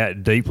think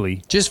about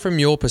deeply. Just from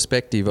your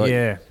perspective.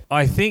 Yeah.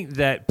 I think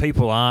that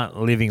people aren't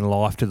living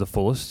life to the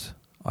fullest.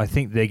 I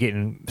think they're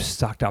getting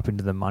sucked up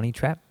into the money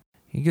trap.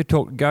 You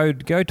could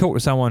go talk to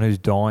someone who's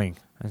dying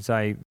and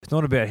say, it's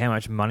not about how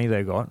much money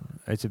they got.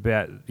 It's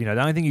about, the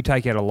only thing you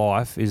take out of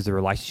life is the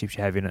relationships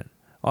you have in it.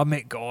 I've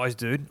met guys,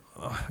 dude.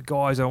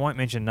 Guys, I won't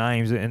mention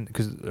names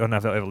because I don't know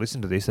if they'll ever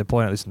listen to this. They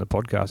probably don't listen to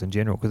podcasts in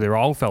general because they're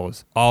old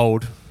fellas.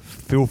 Old,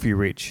 filthy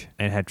rich,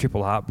 and had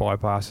triple heart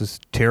bypasses,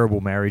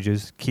 terrible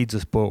marriages, kids are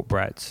spoilt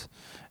brats,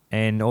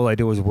 and all they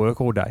do is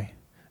work all day.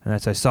 And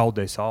that's they sold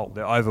their soul.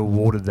 They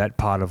overwatered that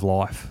part of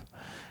life.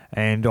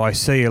 And I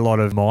see a lot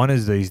of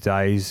miners these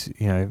days,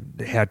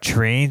 how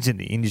transient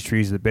the industry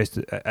is at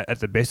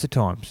the best of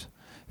times.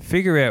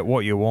 Figure out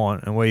what you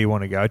want and where you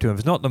want to go to. If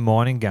it's not the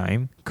mining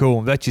game,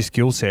 cool, if that's your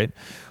skill set,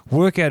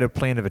 work out a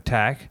plan of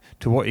attack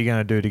to what you're going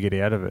to do to get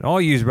out of it. I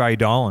use Ray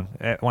Dolan,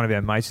 one of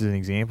our mates, as an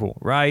example.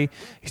 Ray,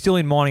 he's still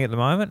in mining at the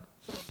moment.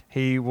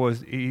 He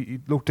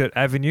looked at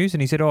avenues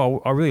and he said,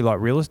 I really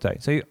like real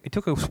estate. So he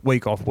took a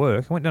week off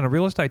work and went down a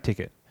real estate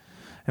ticket.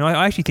 And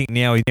I actually think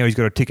now he's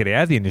got a ticket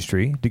out of the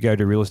industry to go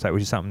to real estate,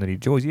 which is something that he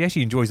enjoys. He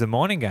actually enjoys the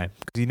mining game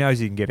because he knows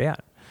he can get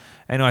out.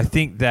 And I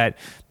think that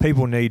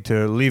people need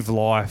to live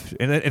life,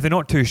 and if they're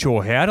not too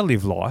sure how to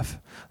live life,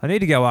 they need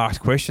to go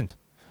ask questions.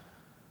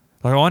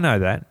 Like, I know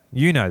that.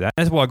 You know that.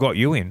 That's why I got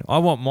you in. I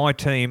want my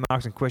team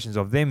asking questions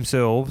of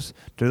themselves.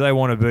 Do they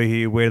want to be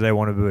here? Where do they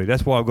want to be?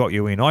 That's why I got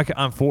you in. I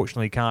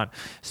unfortunately can't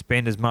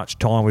spend as much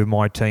time with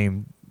my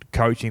team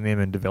coaching them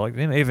and developing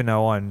them, even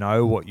though I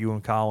know what you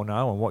and Carl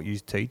know and what you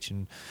teach.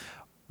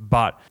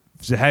 But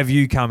to have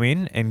you come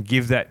in and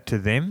give that to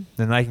them,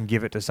 then they can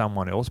give it to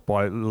someone else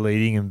by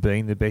leading and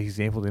being the best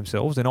example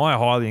themselves. And I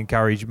highly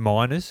encourage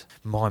miners,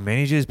 mine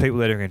managers, people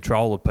that are in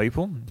control of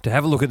people, to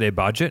have a look at their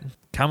budget,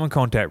 come and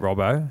contact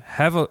Robbo,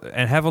 have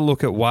a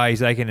look at ways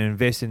they can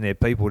invest in their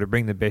people to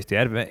bring the best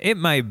out of it. It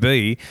may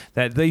be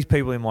that these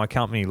people in my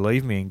company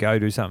leave me and go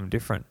do something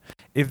different.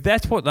 If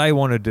that's what they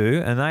want to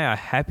do and they are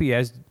happy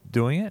as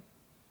doing it,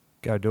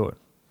 go do it.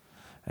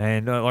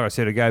 And like I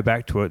said, to go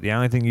back to it, the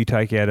only thing you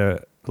take out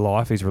of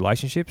life is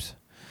relationships.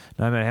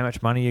 No matter how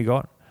much money you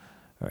got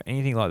or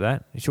anything like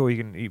that, sure,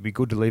 it'd be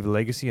good to leave a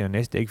legacy and a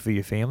nest egg for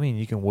your family, and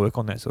you can work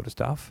on that sort of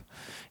stuff.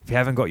 If you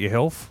haven't got your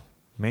health,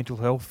 mental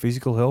health,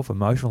 physical health,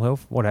 emotional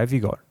health, what have you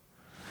got?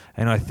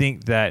 And I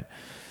think that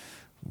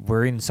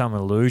we're in some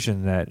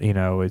illusion that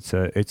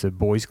it's a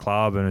boys'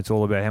 club and it's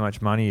all about how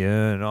much money you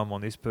earn, and I'm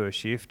on this per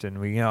shift, and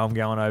I'm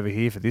going over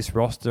here for this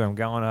roster, I'm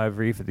going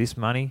over here for this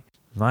money.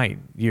 Mate,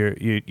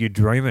 you're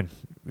dreaming.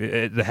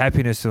 The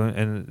happiness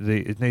and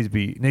it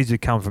needs to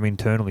come from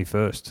internally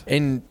first.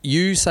 And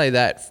you say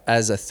that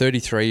as a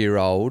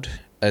 33-year-old,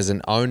 as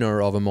an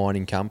owner of a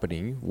mining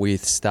company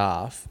with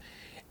staff,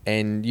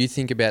 and you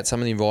think about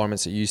some of the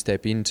environments that you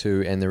step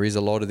into, and there is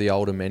a lot of the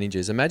older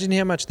managers. Imagine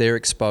how much they're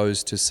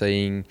exposed to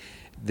seeing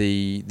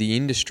the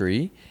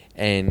industry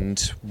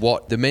and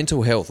what the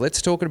mental health.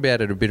 Let's talk about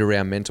it a bit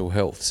around mental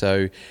health.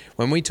 So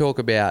when we talk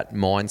about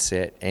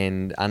mindset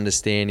and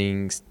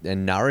understanding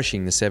and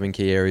nourishing the 7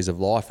 key areas of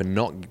life, and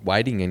not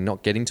waiting and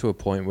not getting to a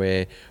point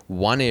where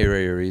one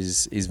area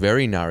is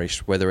very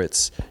nourished, whether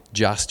it's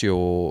just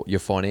your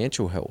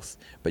financial health,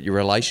 but your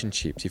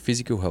relationships, your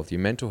physical health,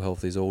 your mental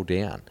health is all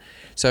down.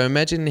 So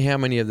imagine how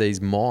many of these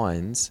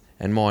mines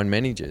and mine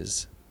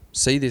managers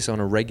see this on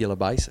a regular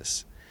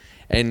basis.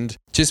 And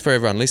just for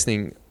everyone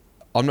listening,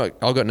 I've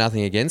got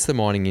nothing against the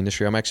mining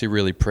industry. I'm actually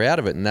really proud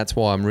of it, and that's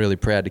why I'm really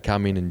proud to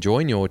come in and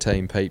join your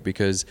team, Pete,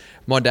 because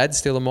my dad's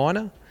still a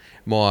miner.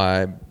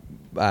 A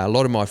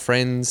lot of my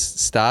friends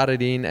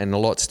started in, and a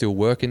lot still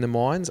work in the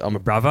mines. I'm a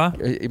brother.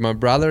 My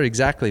brother,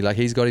 exactly. Like,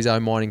 he's got his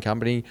own mining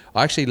company.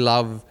 I actually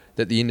love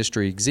that the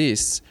industry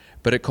exists,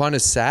 but it kind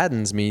of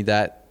saddens me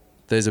that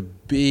there's a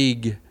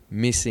big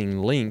missing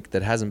link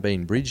that hasn't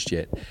been bridged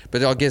yet.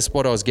 But I guess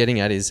what I was getting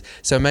at is,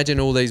 so imagine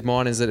all these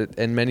miners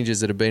and managers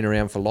that have been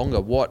around for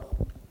longer.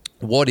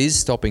 What is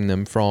stopping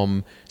them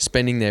from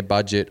spending their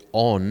budget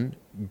on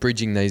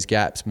bridging these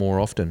gaps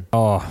more often?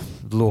 Oh,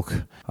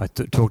 look, I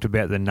talked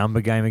about the number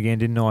game again,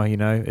 didn't I? You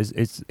know,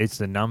 it's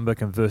the number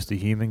versus the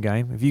human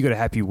game. If you've got a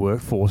happy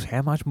workforce,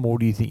 how much more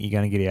do you think you're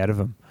going to get out of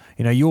them?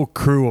 You know, your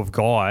crew of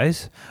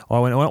guys,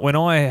 when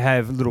I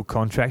have little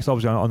contracts,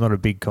 obviously I'm not a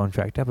big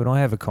contractor, but I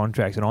have a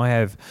contract and I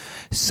have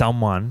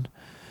someone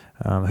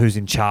who's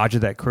in charge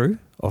of that crew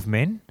of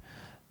men.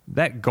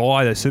 That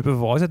guy, the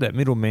supervisor, that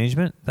middle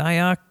management, they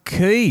are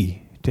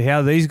key to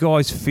how these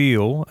guys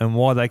feel and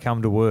why they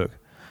come to work.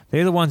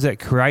 They're the ones that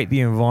create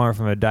the environment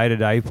from a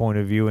day-to-day point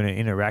of view and an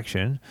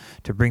interaction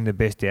to bring the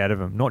best out of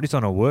them, not just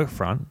on a work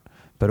front,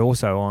 but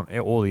also on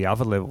all the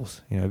other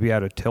levels. You know, be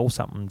able to tell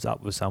something's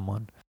up with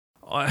someone.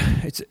 I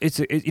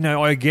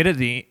get it.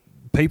 The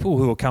people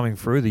who are coming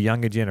through, the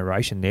younger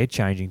generation, they're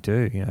changing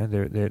too. You know,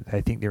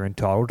 they think they're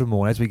entitled to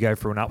more. And as we go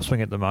through an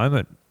upswing at the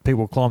moment,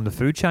 people climb the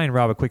food chain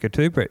rather quicker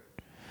too, Brett.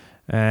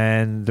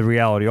 And the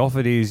reality of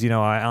it is, you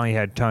know, I only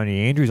had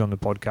Tony Andrews on my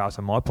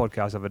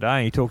podcast the other day,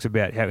 and he talks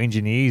about how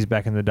engineers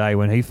back in the day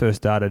when he first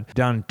started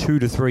done 2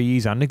 to 3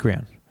 years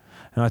underground.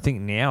 And I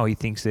think now he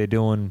thinks they're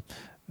doing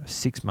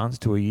 6 months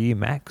to a year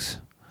max.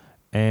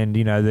 And,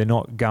 you know, they're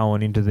not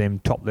going into them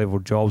top-level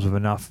jobs with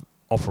enough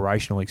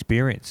operational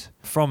experience.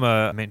 From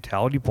a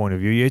mentality point of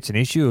view, yeah, it's an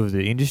issue of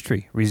the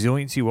industry.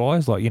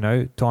 Resiliency-wise, like, you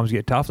know, times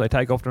get tough, they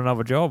take off to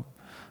another job.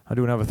 I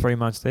do another 3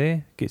 months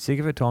there, get sick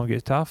of it, time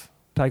gets tough,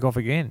 take off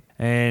again.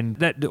 And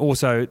that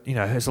also, you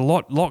know, there's a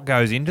lot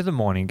goes into the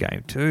mining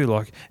game too.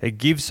 Like, it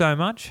gives so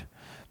much,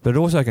 but it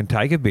also can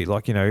take a bit.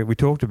 Like, you know, we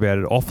talked about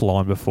it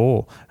offline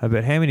before,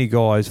 about how many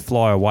guys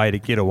fly away to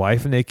get away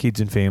from their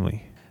kids and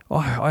family.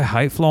 I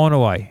hate flying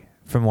away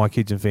from my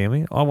kids and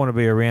family. I want to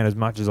be around as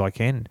much as I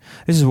can.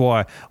 This is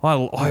why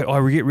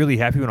I get really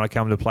happy when I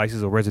come to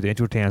places or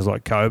residential towns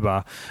like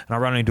Cobar and I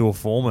run into a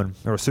foreman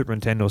or a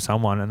superintendent or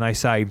someone and they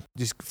say,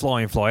 just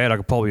fly in, fly out, I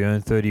could probably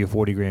earn 30 or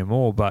 40 grand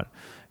more, but,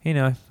 you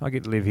know, I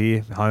get to live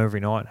here, home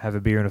every night, have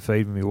a beer and a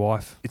feed with my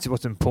wife. It's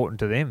what's important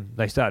to them.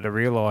 They start to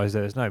realise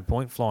that there's no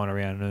point flying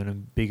around and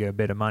earning bigger,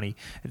 better money.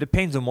 It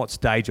depends on what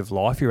stage of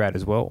life you're at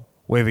as well.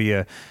 Whether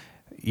you're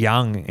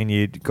young and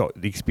you've got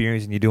the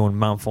experience and you're doing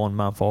month on,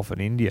 month off in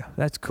India.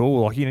 That's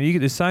cool. Like, you know,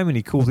 there's so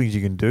many cool things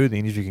you can do the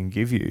industry can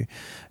give you.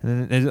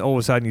 And then all of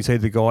a sudden you see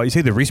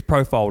the risk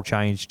profile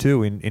change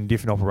too in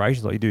different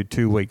operations. Like, you do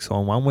 2 weeks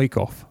on, 1 week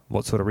off.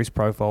 What sort of risk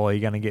profile are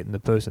you going to get in the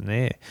person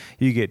there?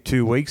 You get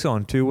 2 weeks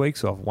on, 2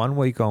 weeks off, 1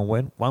 week on,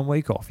 1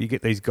 week off. You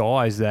get these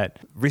guys that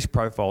risk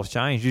profiles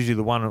change. Usually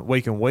the 1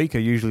 week and week are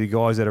usually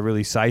guys that are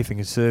really safe and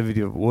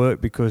conservative at work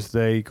because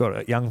they got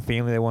a young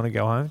family they want to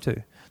go home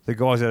to. The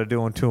guys that are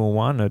doing 2 and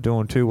 1 are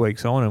doing 2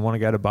 weeks on and want to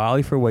go to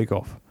Bali for a week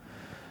off.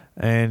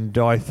 And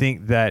I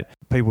think that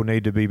people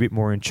need to be a bit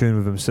more in tune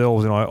with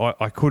themselves. And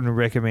I couldn't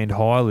recommend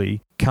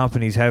highly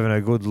companies having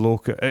a good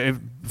look.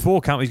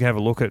 Before companies can have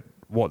a look at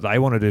what they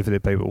want to do for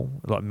their people,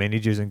 like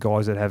managers and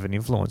guys that have an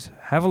influence,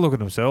 have a look at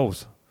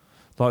themselves.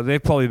 Like,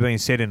 they've probably been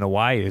set in a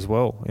way as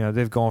well. You know,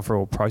 they've gone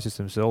through a process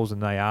themselves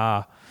and they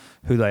are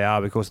who they are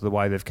because of the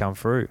way they've come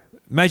through.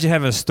 Imagine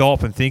having to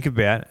stop and think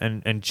about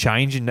and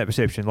changing that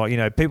perception. Like, you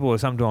know, people are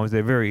sometimes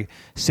they're very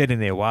set in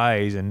their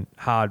ways and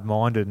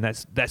hard-minded, and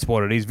that's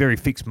what it is, very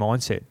fixed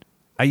mindset.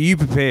 Are you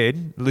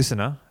prepared,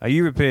 listener, are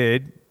you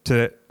prepared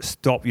to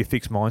stop your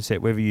fixed mindset,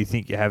 whether you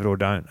think you have it or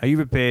don't? Are you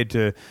prepared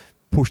to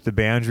push the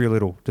boundary a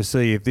little to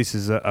see if this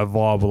is a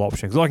viable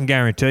option? Because I can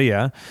guarantee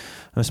you,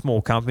 a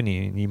small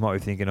company, and you might be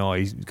thinking, oh,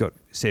 he's got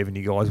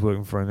 70 guys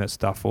working for him, that's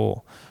stuff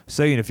all.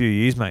 See you in a few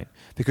years, mate.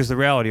 Because the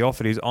reality of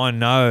it is I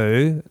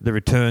know the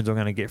returns I'm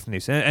going to get from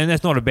this. And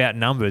that's not about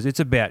numbers. It's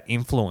about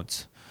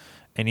influence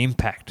and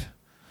impact.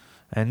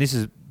 And this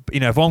is, you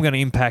know, if I'm going to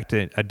impact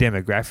a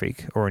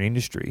demographic or an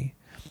industry,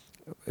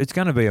 it's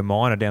going to be a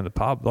miner down the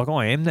pub. Like,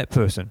 I am that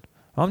person.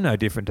 I'm no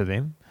different to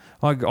them.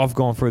 I've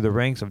gone through the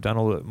ranks. I've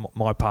done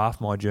my path,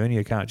 my journey.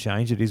 I can't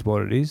change it. It is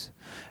what it is.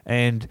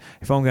 And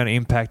if I'm going to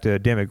impact a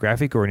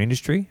demographic or an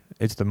industry,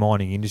 it's the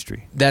mining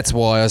industry. That's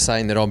why I was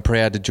saying that I'm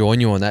proud to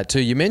join you on that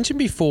too. You mentioned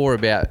before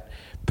about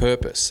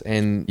purpose,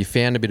 and you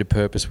found a bit of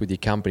purpose with your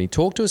company.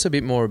 Talk to us a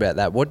bit more about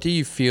that. What do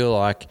you feel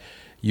like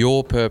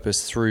your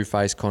purpose through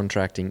Face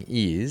Contracting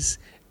is,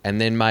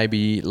 and then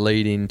maybe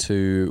lead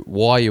into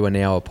why you are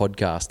now a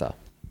podcaster?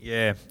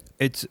 Yeah.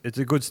 It's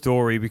a good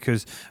story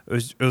because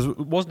it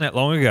wasn't that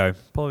long ago,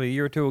 probably a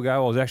year or two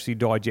ago, I was actually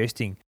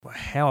digesting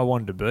how I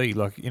wanted to be.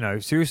 Like,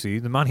 seriously,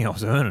 the money I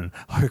was earning,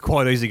 I could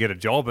quite easily get a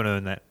job and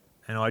earn that.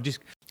 And I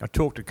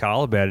talked to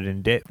Carl about it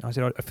in depth. I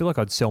said, I feel like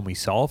I'd sell my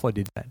soul if I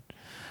did that.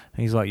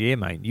 And he's like, yeah,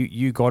 mate,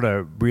 you got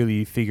to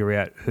really figure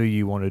out who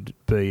you want to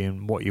be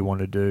and what you want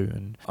to do.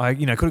 And I,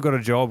 could have got a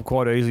job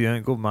quite easily,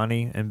 earned good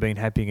money and been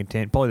happy and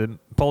content.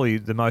 Probably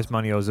the most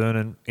money I was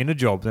earning in a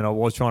job than I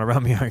was trying to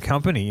run my own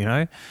company,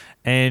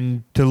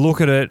 And to look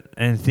at it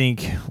and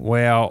think,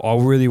 wow, I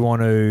really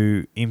want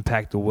to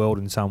impact the world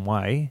in some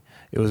way.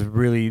 It was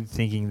really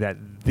thinking that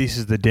this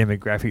is the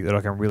demographic that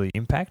I can really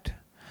impact.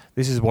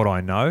 This is what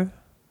I know.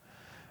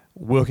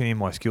 Working in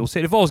my skill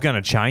set. If I was going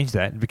to change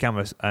that and become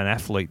an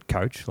athlete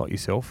coach like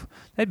yourself,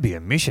 that'd be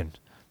a mission.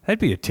 That'd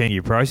be a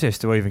 10-year process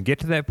to even get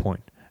to that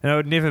point. And I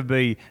would never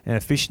be an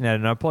efficient at it,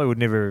 and I probably would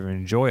never even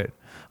enjoy it.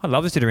 I'd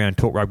love to sit around and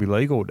talk rugby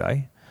league all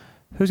day.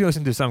 Who's going to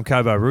listen to some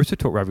Cobar Rooster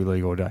talk rugby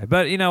league all day?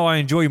 But, I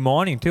enjoy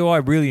mining too. I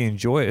really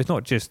enjoy it. It's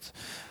not just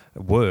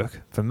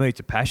work. For me,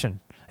 it's a passion.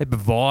 It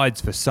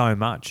provides for so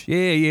much.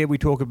 Yeah, we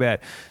talk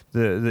about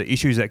the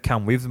issues that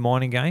come with the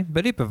mining game,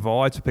 but it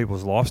provides for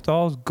people's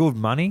lifestyles, good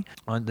money.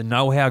 The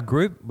Know-How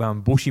Group,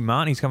 Bushy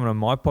Martin, he's coming on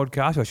my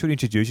podcast. I should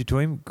introduce you to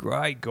him.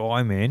 Great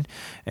guy, man.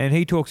 And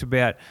he talks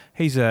about,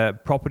 he's a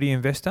property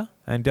investor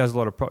and does a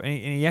lot of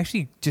property. And he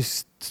actually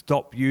just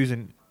stopped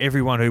using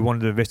everyone who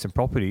wanted to invest in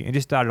property and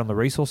just started on the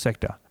resource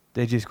sector.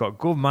 They just got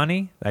good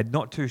money. They're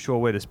not too sure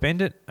where to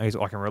spend it. I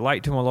can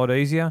relate to them a lot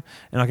easier,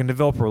 and I can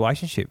develop a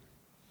relationship.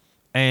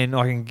 And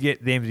I can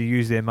get them to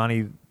use their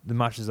money the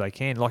much as they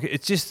can. Like,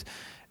 it's just,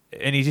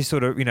 and he just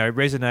sort of,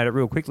 resonated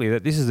real quickly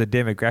that this is a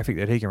demographic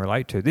that he can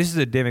relate to. This is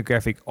a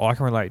demographic I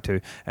can relate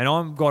to. And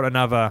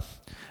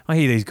I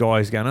hear these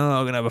guys going,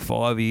 I'm going to have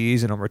 5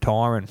 years and I'm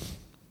retiring.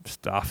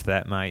 Stuff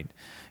that, mate.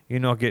 You're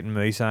not getting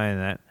me saying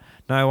that.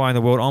 No way in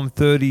the world. I'm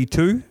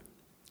 32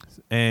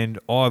 and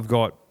I've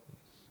got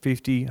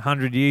 50,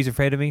 100 years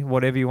ahead of me,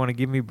 whatever you want to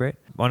give me, Brett.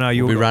 I know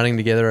you'll be running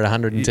together at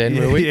 110,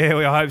 will we? Yeah,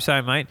 I hope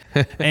so, mate.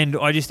 And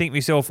I just think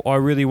myself, I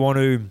really want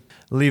to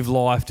live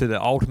life to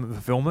the ultimate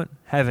fulfillment,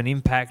 have an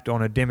impact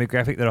on a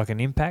demographic that I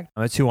can impact.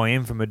 That's who I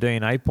am from a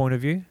DNA point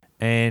of view.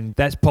 And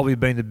that's probably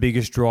been the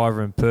biggest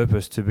driver and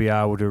purpose, to be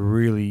able to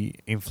really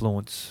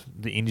influence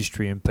the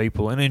industry and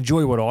people and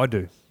enjoy what I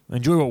do,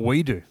 enjoy what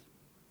we do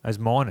as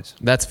miners.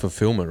 That's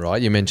fulfillment,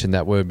 right? You mentioned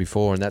that word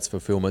before, and that's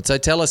fulfillment. So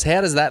tell us,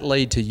 how does that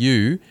lead to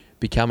you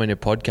becoming a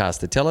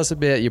podcaster? Tell us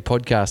about your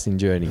podcasting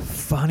journey.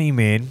 Funny,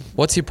 man.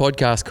 What's your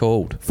podcast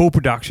called? Full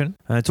Production.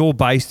 And it's all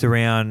based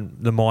around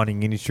the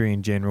mining industry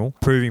in general,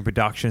 proving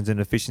productions and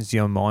efficiency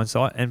on mine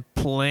site, and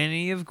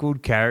plenty of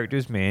good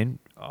characters, man.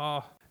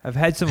 Oh, I've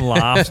had some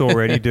laughs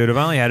already, dude. I've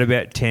only had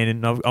about 10,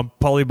 and I'm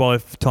probably, by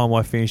the time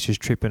I finish this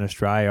trip in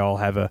Australia, I'll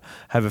have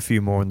a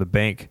few more in the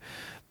bank.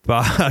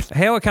 But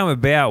how it came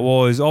about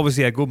was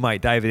obviously our good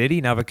mate David Eddy,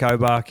 another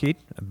Cobar kid,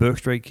 a Burke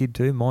Street kid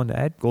too, mind to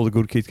add. All the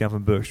good kids come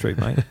from Burke Street,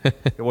 mate.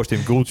 I watched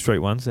them Gould Street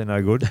ones, they're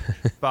no good.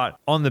 But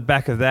on the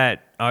back of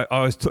that,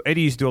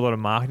 Eddie used to do a lot of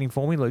marketing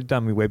for me, like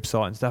done my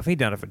website and stuff. He'd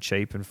done it for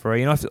cheap and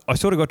free. And I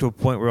sort of got to a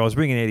point where I was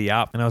bringing Eddie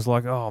up and I was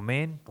like, oh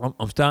man,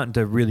 I'm starting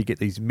to really get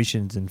these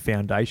missions and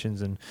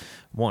foundations and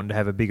wanting to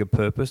have a bigger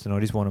purpose, and I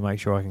just want to make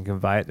sure I can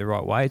convey it the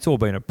right way. It's all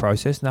been a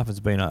process. Nothing's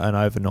been an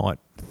overnight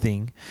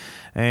thing.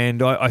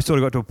 And I sort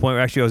of got to a point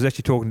where I was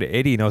actually talking to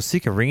Eddie, and I was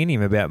sick of ringing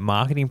him about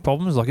marketing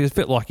problems. Like, it's a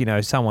bit like,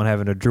 someone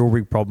having a drill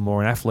rig problem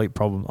or an athlete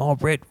problem. Oh,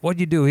 Brett, what did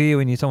you do here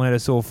when someone had a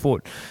sore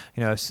foot?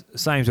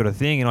 Same sort of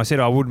thing. And I said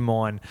I wouldn't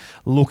mind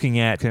looking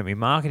at my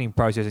marketing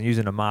process and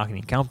using a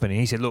marketing company.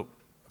 He said, look,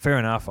 fair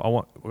enough.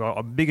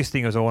 The biggest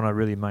thing is I want to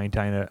really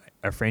maintain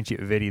a friendship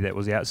with Eddie that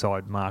was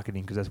outside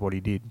marketing, because that's what he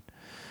did.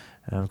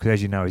 Because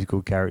as you know, he's a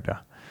good character.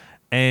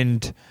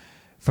 And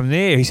from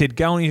there, he said,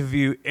 go and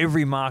interview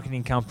every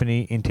marketing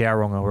company in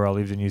Tauranga, where I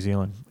lived in New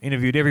Zealand.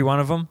 Interviewed every one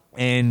of them,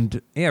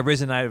 and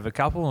resonated with a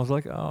couple. And I was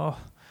like, oh,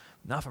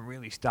 nothing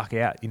really stuck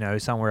out,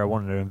 somewhere I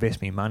wanted to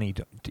invest my money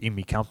in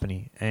my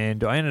company.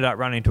 And I ended up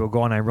running into a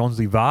guy named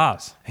Ronsley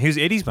Vars. He was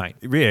Eddie's mate.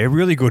 Yeah,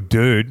 really good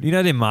dude.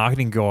 They're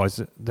marketing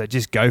guys that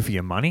just go for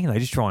your money. They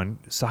just try and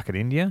suck it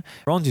into you.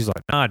 Ronsley's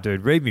like, nah,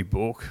 dude, read me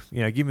book.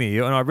 Give me...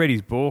 And I read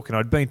his book, and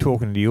I'd been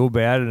talking to you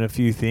about it and a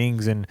few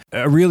things, and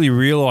I really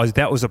realised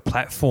that was a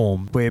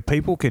platform where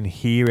people can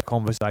hear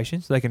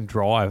conversations. They can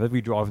drive. They'd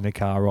be driving their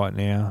car right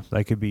now.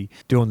 They could be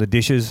doing the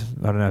dishes.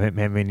 I don't know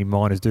how many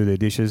miners do their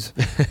dishes.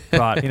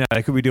 But,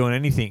 they could be doing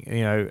anything,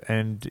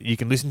 and you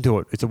can listen to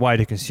it. It's a way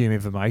to consume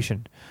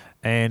information.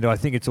 And I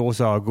think it's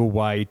also a good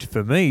way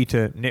for me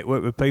to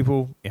network with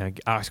people,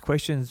 ask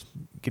questions,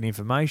 get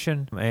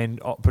information, and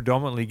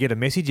predominantly get a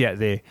message out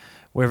there,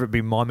 whether it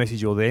be my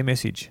message or their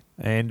message.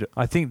 And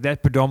I think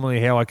that's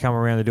predominantly how I come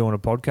around to doing a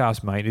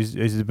podcast, mate, is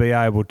to be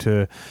able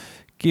to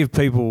give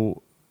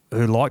people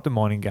who like the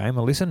mining game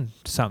a listen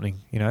to something.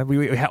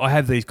 I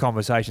have these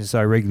conversations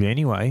so regularly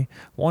anyway.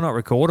 Why not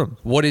record them?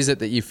 What is it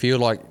that you feel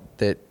like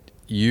that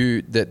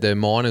the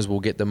miners will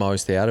get the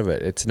most out of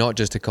it? It's not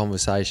just a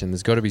conversation.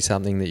 There's got to be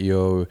something that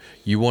you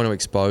want to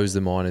expose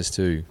the miners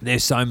to.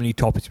 There's so many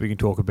topics we can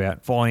talk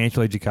about.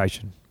 Financial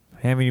education.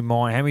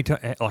 Personally,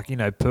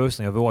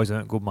 I've always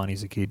earned good money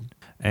as a kid,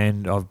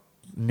 and I've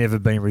never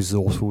been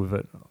resourceful with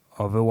it.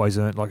 I've always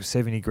earned like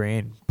 70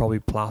 grand, probably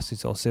plus,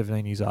 since I was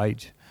 17 years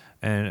age.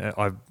 And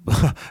I've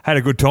had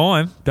a good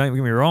time, don't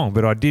get me wrong,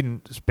 but I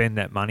didn't spend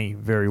that money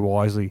very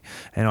wisely.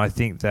 And I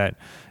think that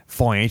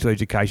financial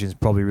education is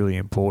probably really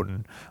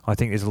important. I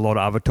think there's a lot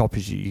of other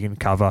topics you can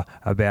cover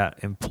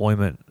about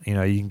employment. You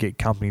can get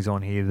companies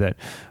on here that,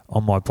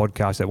 on my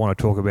podcast, that want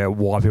to talk about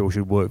why people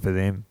should work for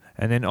them.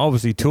 And then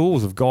obviously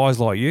tools of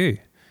guys like you.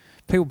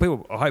 I hope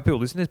people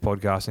listen to this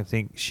podcast and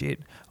think,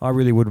 shit, I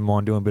really wouldn't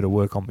mind doing a bit of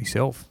work on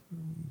myself.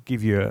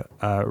 Give you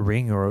a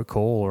ring or a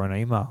call or an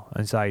email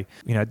and say,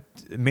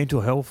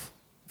 mental health,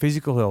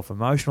 physical health,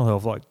 emotional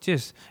health, like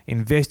just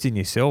invest in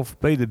yourself,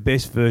 be the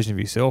best version of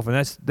yourself. And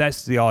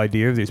that's the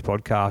idea of this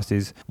podcast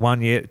is,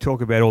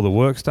 talk about all the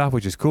work stuff,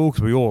 which is cool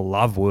because we all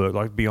love work.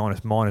 Like, to be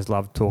honest, miners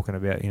love talking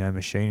about,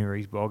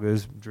 machineries,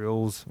 boggers,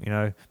 drills,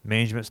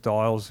 management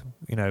styles,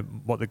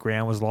 what the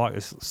ground was like.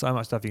 There's so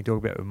much stuff you can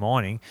talk about with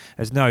mining.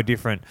 It's no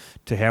different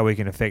to how we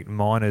can affect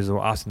miners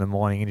or us in the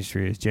mining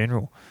industry as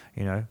general,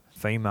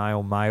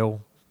 female, male,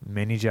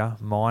 manager,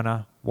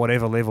 miner,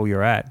 whatever level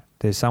you're at,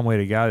 there's somewhere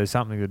to go, there's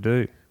something to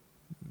do.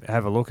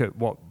 Have a look at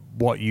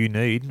what you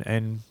need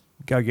and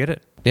go get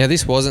it. Now,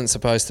 this wasn't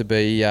supposed to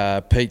be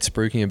Pete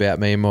spruiking about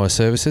me and my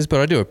services,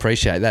 but I do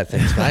appreciate that.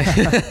 Thanks,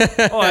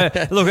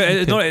 mate. Look,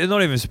 it's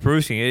not even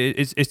spruiking.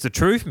 It's the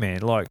truth,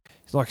 man. Like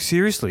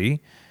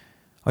seriously,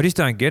 I just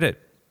don't get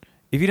it.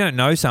 If you don't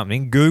know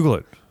something, Google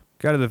it.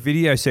 Go to the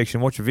video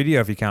section, watch a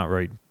video if you can't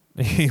read.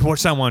 Watch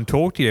someone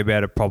talk to you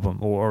about a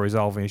problem or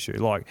resolve an issue.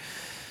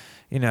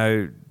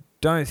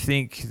 Don't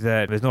think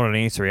that there's not an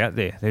answer out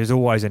there. There's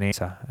always an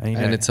answer.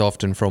 And it's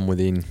often from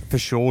within. For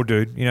sure,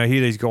 dude. Hear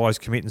these guys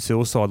committing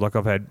suicide. Like,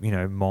 I've had,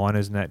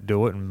 miners and that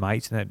do it and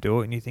mates and that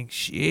do it. And you think,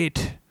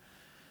 shit,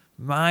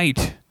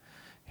 mate,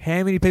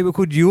 how many people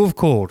could you have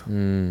called?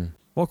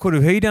 What could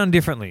have he done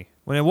differently?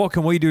 What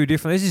can we do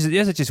differently?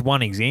 This is just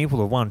one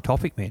example of one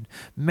topic, man.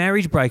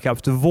 Marriage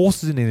breakups,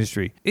 divorces in the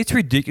industry. It's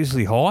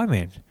ridiculously high,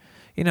 man.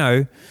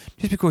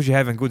 Just because you're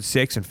having good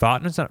sex and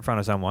farting in front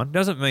of someone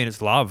doesn't mean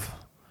it's love.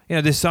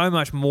 There's so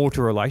much more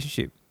to a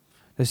relationship.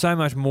 There's so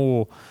much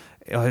more.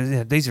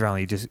 These are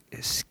only just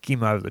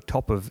skim over the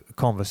top of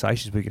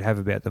conversations we could have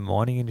about the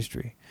mining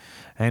industry.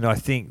 And I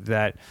think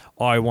that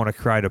I want to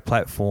create a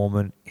platform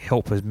and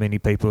help as many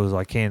people as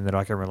I can that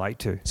I can relate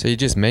to. So you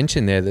just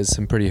mentioned there's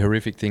some pretty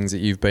horrific things that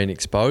you've been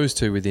exposed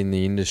to within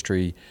the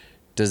industry.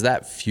 Does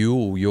that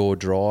fuel your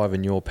drive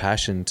and your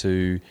passion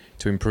to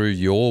improve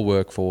your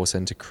workforce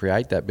and to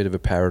create that bit of a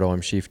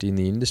paradigm shift in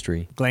the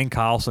industry? Glenn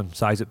Carlson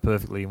says it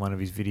perfectly in one of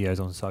his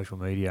videos on social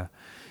media.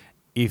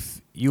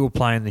 If you were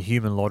playing the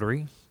human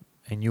lottery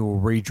and you were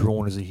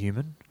redrawn as a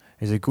human,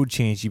 there's a good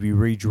chance you'd be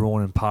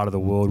redrawn in part of the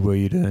world where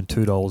you'd earn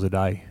 $2 a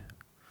day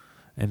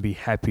and be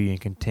happy and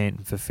content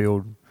and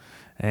fulfilled.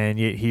 And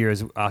yet here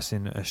as us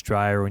in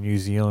Australia or New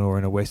Zealand or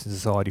in a Western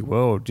society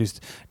world,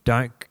 just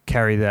don't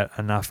carry that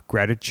enough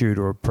gratitude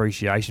or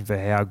appreciation for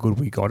how good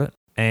we got it.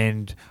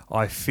 And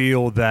I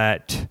feel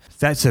that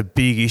that's a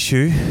big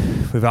issue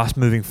with us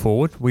moving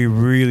forward. We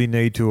really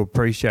need to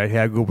appreciate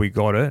how good we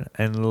got it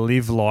and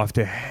live life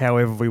to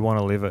however we want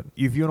to live it.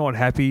 If you're not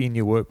happy in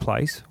your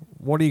workplace,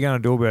 what are you going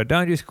to do about it?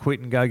 Don't just quit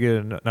and go get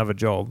another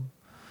job.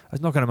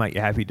 That's not going to make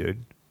you happy,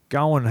 dude.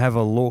 Go and have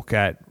a look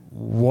at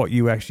what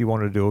you actually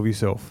want to do of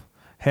yourself.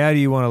 How do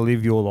you want to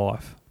live your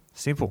life?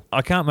 Simple.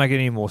 I can't make it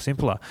any more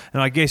simpler.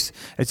 And I guess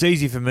it's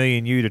easy for me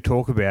and you to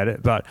talk about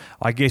it, but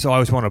I guess I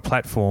always want a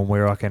platform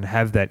where I can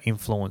have that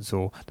influence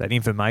or that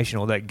information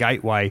or that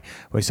gateway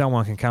where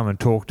someone can come and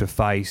talk to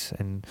face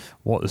and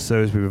what the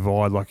service we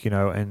provide,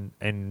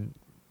 and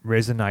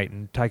resonate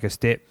and take a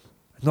step.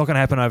 It's not going to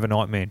happen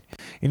overnight, man.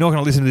 You're not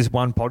going to listen to this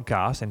one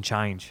podcast and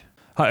change.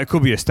 It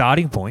could be a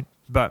starting point,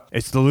 but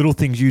it's the little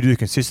things you do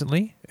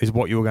consistently is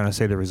what you're going to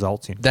see the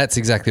results in. That's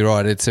exactly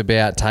right. It's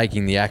about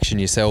taking the action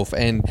yourself.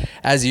 And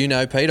as you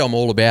know, Pete, I'm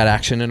all about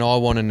action, and I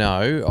want to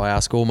know, I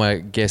ask all my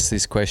guests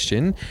this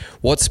question,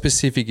 what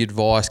specific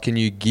advice can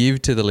you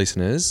give to the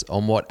listeners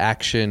on what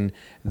action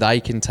they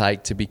can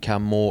take to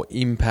become more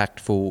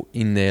impactful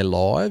in their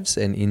lives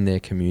and in their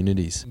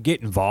communities?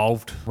 Get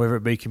involved, whether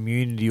it be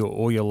community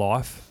or your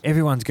life.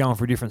 Everyone's going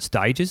through different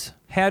stages.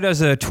 How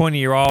does a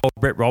 20-year-old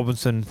Brett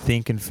Robinson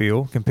think and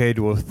feel compared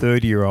to a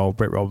 30-year-old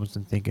Brett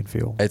Robinson think and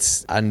feel?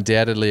 It's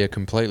undoubtedly a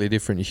completely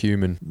different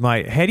human.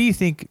 Mate, how do you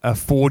think a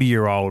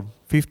 40-year-old,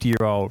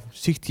 50-year-old,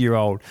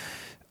 60-year-old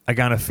are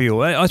going to feel.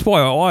 That's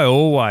why I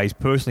always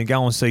personally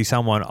go and see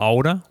someone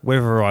older,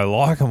 whether I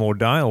like them or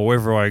don't, or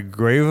whether I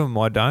agree with them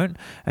or I don't,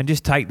 and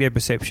just take their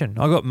perception.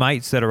 I've got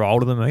mates that are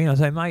older than me, and I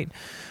say, mate,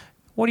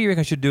 what do you reckon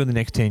I should do in the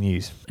next 10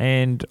 years?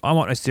 And I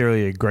might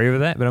necessarily agree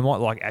with that, but I might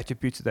like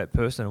attributes of that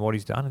person and what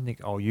he's done and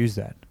think, I'll use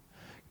that.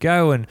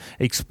 Go and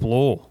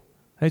explore.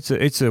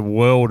 It's a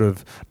world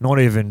of not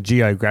even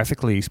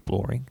geographically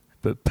exploring,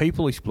 but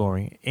people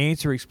exploring,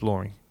 answer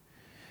exploring.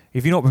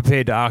 If you're not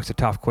prepared to ask a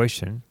tough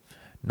question,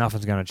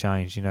 nothing's going to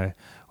change. You know,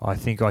 I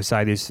think I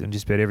say this in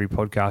just about every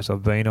podcast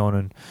I've been on,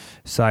 and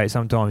say it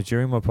sometimes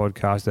during my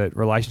podcast, that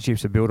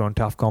relationships are built on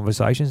tough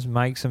conversations.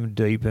 Make some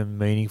deep and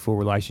meaningful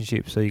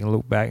relationships so you can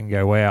look back and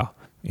go, wow,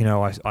 you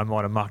know, I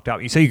might have mucked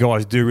up. You see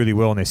guys do really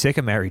well in their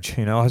second marriage.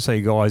 You know, I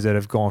see guys that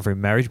have gone through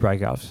marriage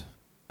breakups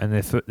and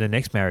their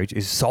next marriage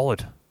is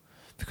solid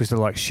because they're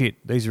like, shit,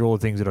 these are all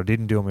the things that I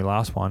didn't do in my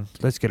last one.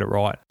 Let's get it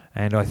right.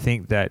 And I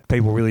think that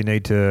people really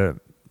need to,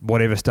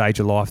 whatever stage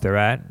of life they're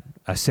at,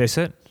 assess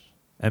it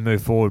and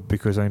move forward,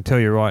 because I can tell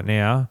you right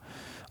now,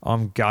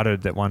 I'm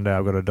gutted that one day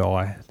I've got to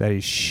die. That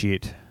is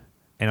shit.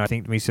 And I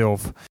think to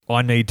myself,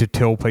 I need to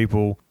tell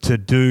people to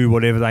do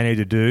whatever they need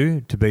to do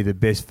to be the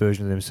best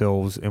version of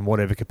themselves in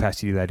whatever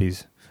capacity that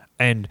is.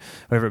 And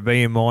whether it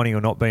be in mining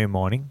or not be in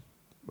mining,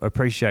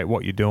 appreciate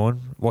what you're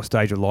doing, what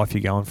stage of life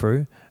you're going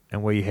through,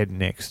 and where you're heading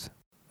next.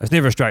 It's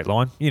never a straight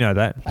line. You know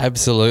that.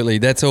 Absolutely.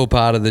 That's all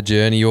part of the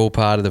journey, all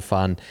part of the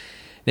fun.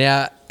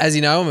 Now, as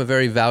you know, I'm a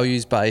very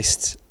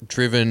values-based,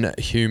 driven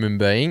human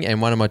being,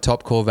 and one of my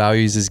top core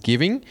values is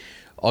giving.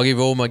 I'll give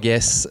all my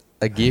guests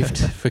a gift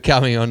for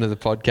coming onto the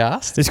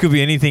podcast. This could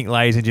be anything,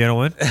 ladies and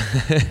gentlemen.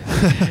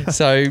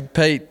 So,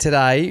 Pete,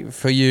 today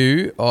for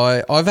you,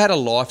 I've had a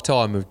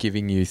lifetime of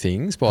giving you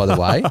things, by the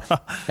way,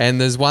 and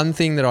there's one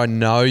thing that I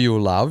know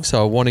you'll love,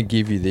 so I want to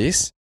give you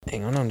this.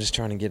 Hang on, I'm just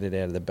trying to get it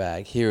out of the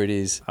bag. Here it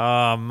is.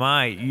 Oh,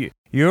 mate,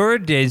 you're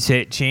a dead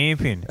set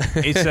champion.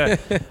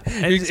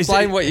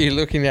 Explain what you're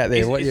looking at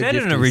there. Is that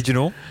an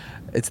original?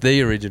 It's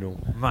the original.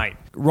 Mate,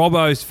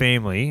 Robbo's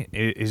family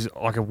is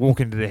like I walk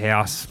into the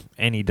house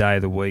any day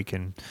of the week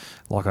and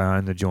like I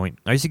own the joint.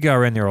 I used to go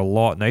around there a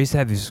lot and they used to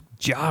have this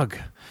jug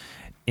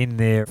in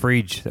their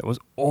fridge that was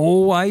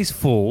always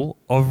full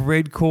of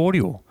red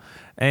cordial.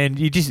 And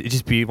it'd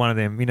just be one of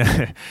them, you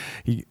know,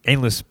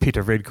 endless pit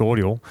of red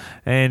cordial.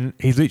 And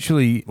he's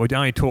literally, we're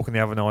only talking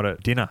the other night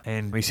at dinner,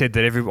 and he said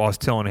that I was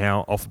telling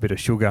how off a bit of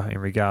sugar in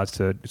regards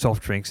to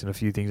soft drinks and a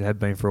few things that had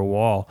been for a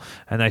while.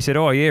 And they said,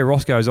 oh yeah,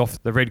 Roscoe's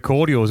off the red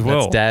cordial as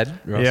well. That's Dad,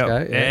 Roscoe.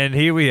 Yep. Yeah. And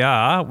here we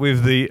are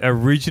with the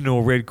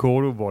original red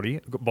cordial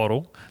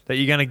bottle that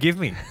you're going to give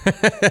me.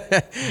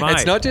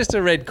 It's not just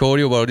a red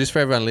cordial bottle, just for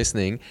everyone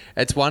listening.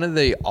 It's one of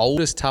the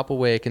oldest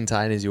Tupperware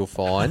containers you'll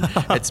find.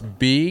 It's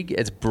big,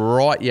 it's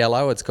bright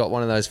yellow, it's got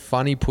one of those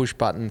funny push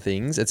button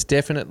things. It's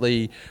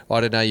definitely,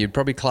 I don't know, you'd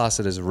probably class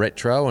it as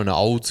retro and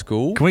old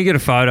school. Can we get a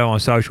photo on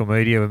social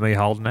media with me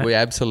holding it? We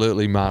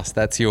absolutely must.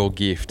 That's your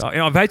gift. You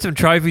know, I've had some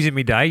trophies in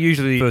my day,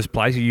 usually first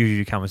place, you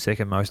usually come in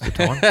second most of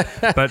the time.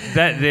 But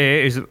that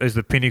there is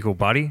the pinnacle,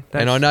 buddy.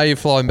 And I know you're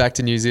flying back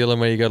to New Zealand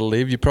where you got to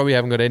live. You probably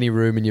haven't got any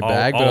room in your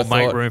bag. I'll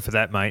make room for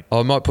that, mate.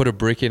 I might put a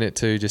brick in it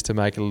too, just to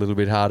make it a little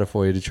bit harder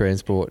for you to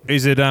transport.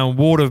 Is it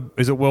water?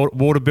 Is it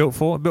water built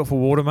for? Built for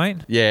water, mate?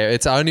 Yeah,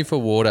 it's only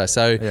for water.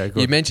 So yeah,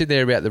 you mentioned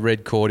there about the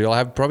red cordial.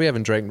 I probably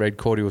haven't drank red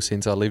cordial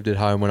since I lived at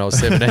home when I was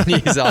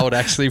 17 years old,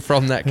 actually,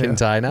 from that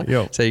container.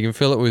 Yep. So you can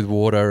fill it with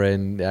water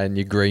and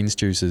your greens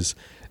juices.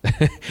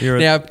 You're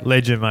a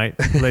legend, mate.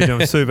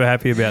 Legend. I'm super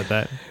happy about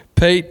that.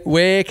 Pete,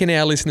 where can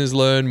our listeners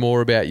learn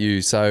more about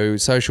you? So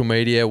social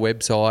media,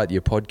 website,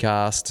 your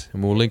podcast,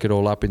 and we'll link it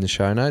all up in the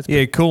show notes.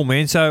 Yeah, cool,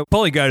 man. So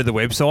probably go to the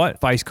website,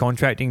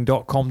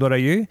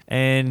 facecontracting.com.au,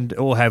 and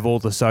we'll have all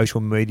the social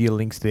media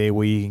links there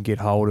where you can get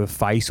hold of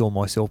Face or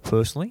myself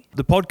personally.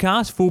 The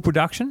podcast, full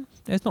production.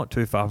 It's not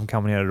too far from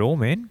coming out at all,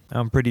 man.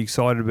 I'm pretty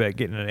excited about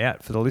getting it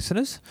out for the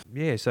listeners.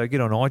 Yeah, so get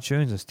on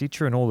iTunes and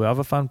Stitcher and all the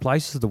other fun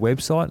places, the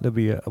website. There'll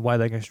be a way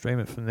they can stream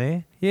it from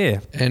there. Yeah.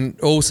 And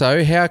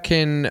also, how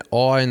can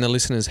I and the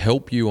listeners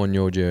help you on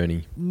your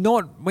journey?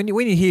 Not when you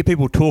hear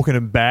people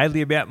talking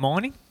badly about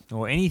mining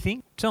or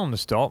anything, tell them to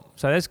stop.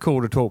 So that's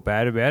cool to talk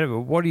bad about it, but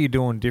what are you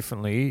doing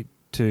differently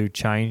to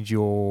change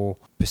your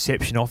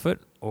perception of it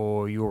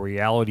or your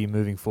reality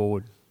moving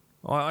forward?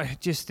 I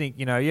just think,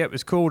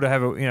 it's cool to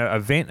have a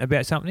vent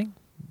about something,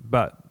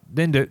 but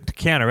then to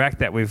counteract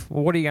that with,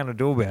 well, what are you going to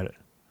do about it?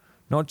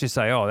 Not just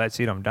say, oh, that's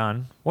it, I'm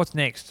done. What's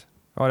next?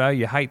 Righto,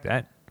 you hate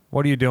that.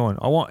 What are you doing?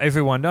 I want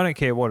everyone, I don't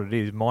care what it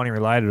is, mining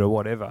related or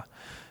whatever,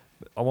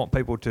 I want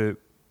people to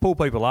pull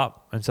people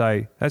up and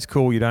say, that's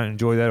cool, you don't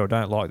enjoy that or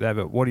don't like that,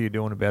 but what are you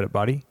doing about it,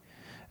 buddy?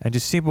 And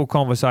just simple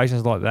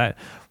conversations like that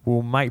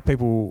will make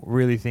people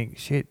really think,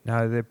 shit,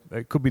 no,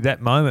 it could be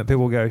that moment.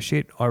 People go,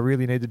 shit, I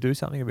really need to do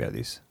something about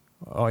this.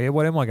 Oh, yeah,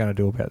 what am I going to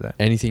do about that?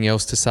 Anything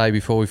else to say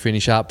before we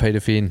finish up,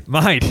 Peter Finn?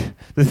 Mate,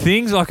 the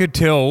things I could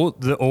tell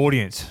the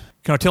audience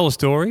Can I tell a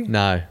story?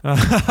 No.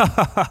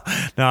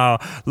 No,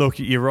 look,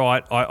 you're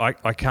right.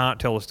 I can't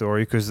tell a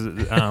story because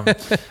none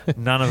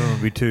of them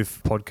would be too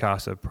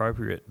podcast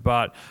appropriate.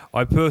 But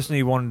I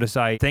personally wanted to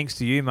say thanks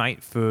to you,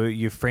 mate, for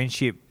your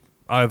friendship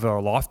over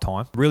a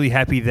lifetime. Really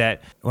happy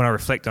that when I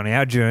reflect on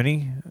our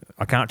journey,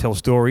 I can't tell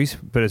stories,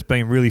 but it's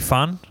been really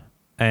fun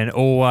and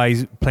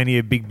always plenty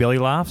of big belly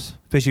laughs,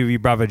 especially with your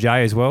brother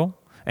Jay as well.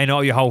 And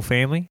all your whole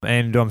family.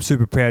 And I'm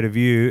super proud of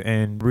you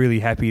and really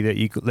happy that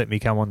you could let me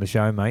come on the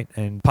show, mate.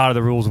 And part of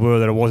the rules were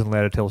that I wasn't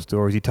allowed to tell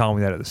stories. You told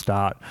me that at the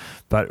start.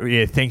 But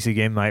yeah, thanks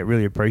again, mate.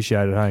 Really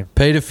appreciate it, hey.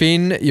 Peter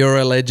Finn, you're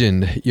a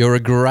legend. You're a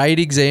great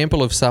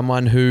example of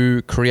someone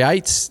who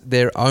creates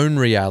their own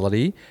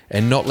reality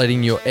and not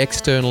letting your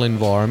external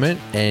environment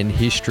and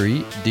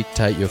history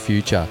dictate your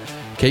future.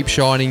 Keep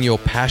shining your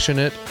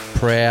passionate,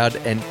 proud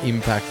and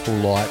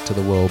impactful light to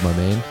the world, my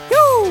man. Woo!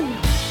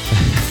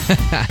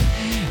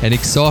 An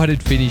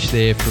excited finish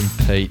there from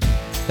Pete.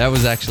 That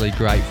was actually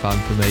great fun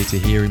for me to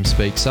hear him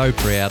speak so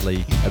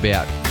proudly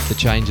about the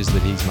changes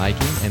that he's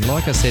making. And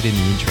like I said in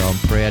the intro, I'm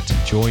proud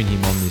to join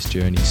him on this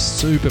journey.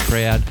 Super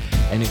proud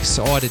and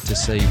excited to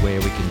see where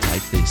we can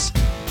take this.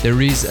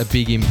 There is a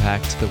big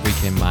impact that we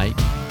can make,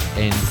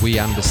 and we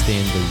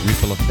understand the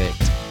ripple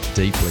effect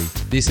deeply.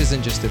 This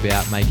isn't just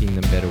about making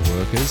them better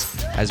workers,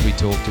 as we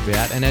talked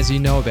about and as you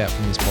know about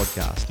from this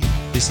podcast.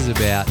 This is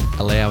about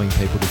allowing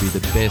people to be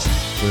the best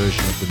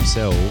version of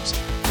themselves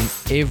in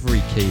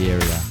every key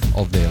area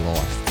of their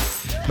life.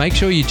 Make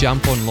sure you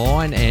jump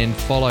online and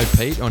follow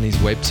Pete on his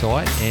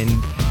website, and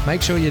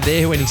make sure you're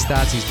there when he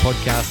starts his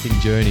podcasting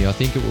journey. I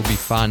think it will be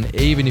fun,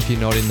 even if you're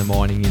not in the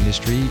mining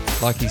industry.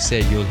 Like he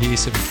said, you'll hear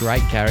some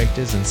great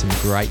characters and some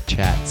great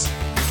chats.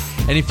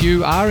 And if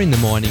you are in the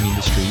mining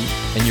industry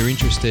and you're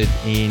interested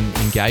in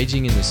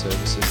engaging in the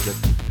services that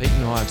Pete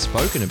and I have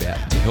spoken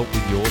about to help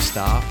with your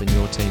staff and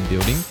your team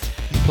building,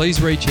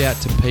 please reach out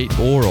to Pete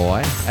or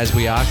I, as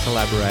we are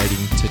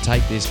collaborating to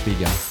take this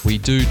bigger. We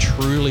do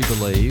truly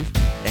believe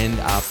and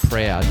are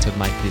proud to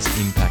make this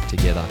impact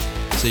together.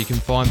 So you can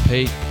find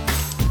Pete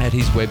at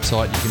his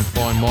website. You can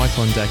find my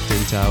contact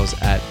details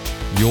at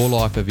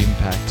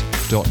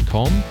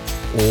yourlifeofimpact.com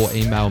or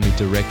email me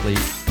directly,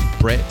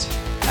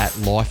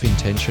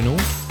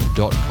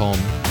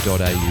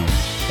 brett@lifeintentional.com.au.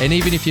 And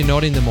even if you're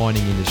not in the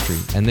mining industry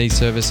and these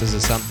services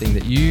are something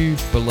that you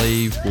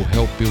believe will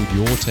help build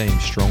your team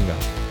stronger,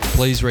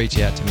 please reach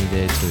out to me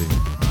there too.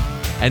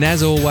 And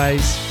as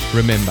always,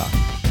 remember,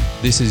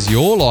 this is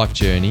your life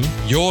journey,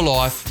 your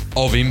life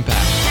of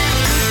impact.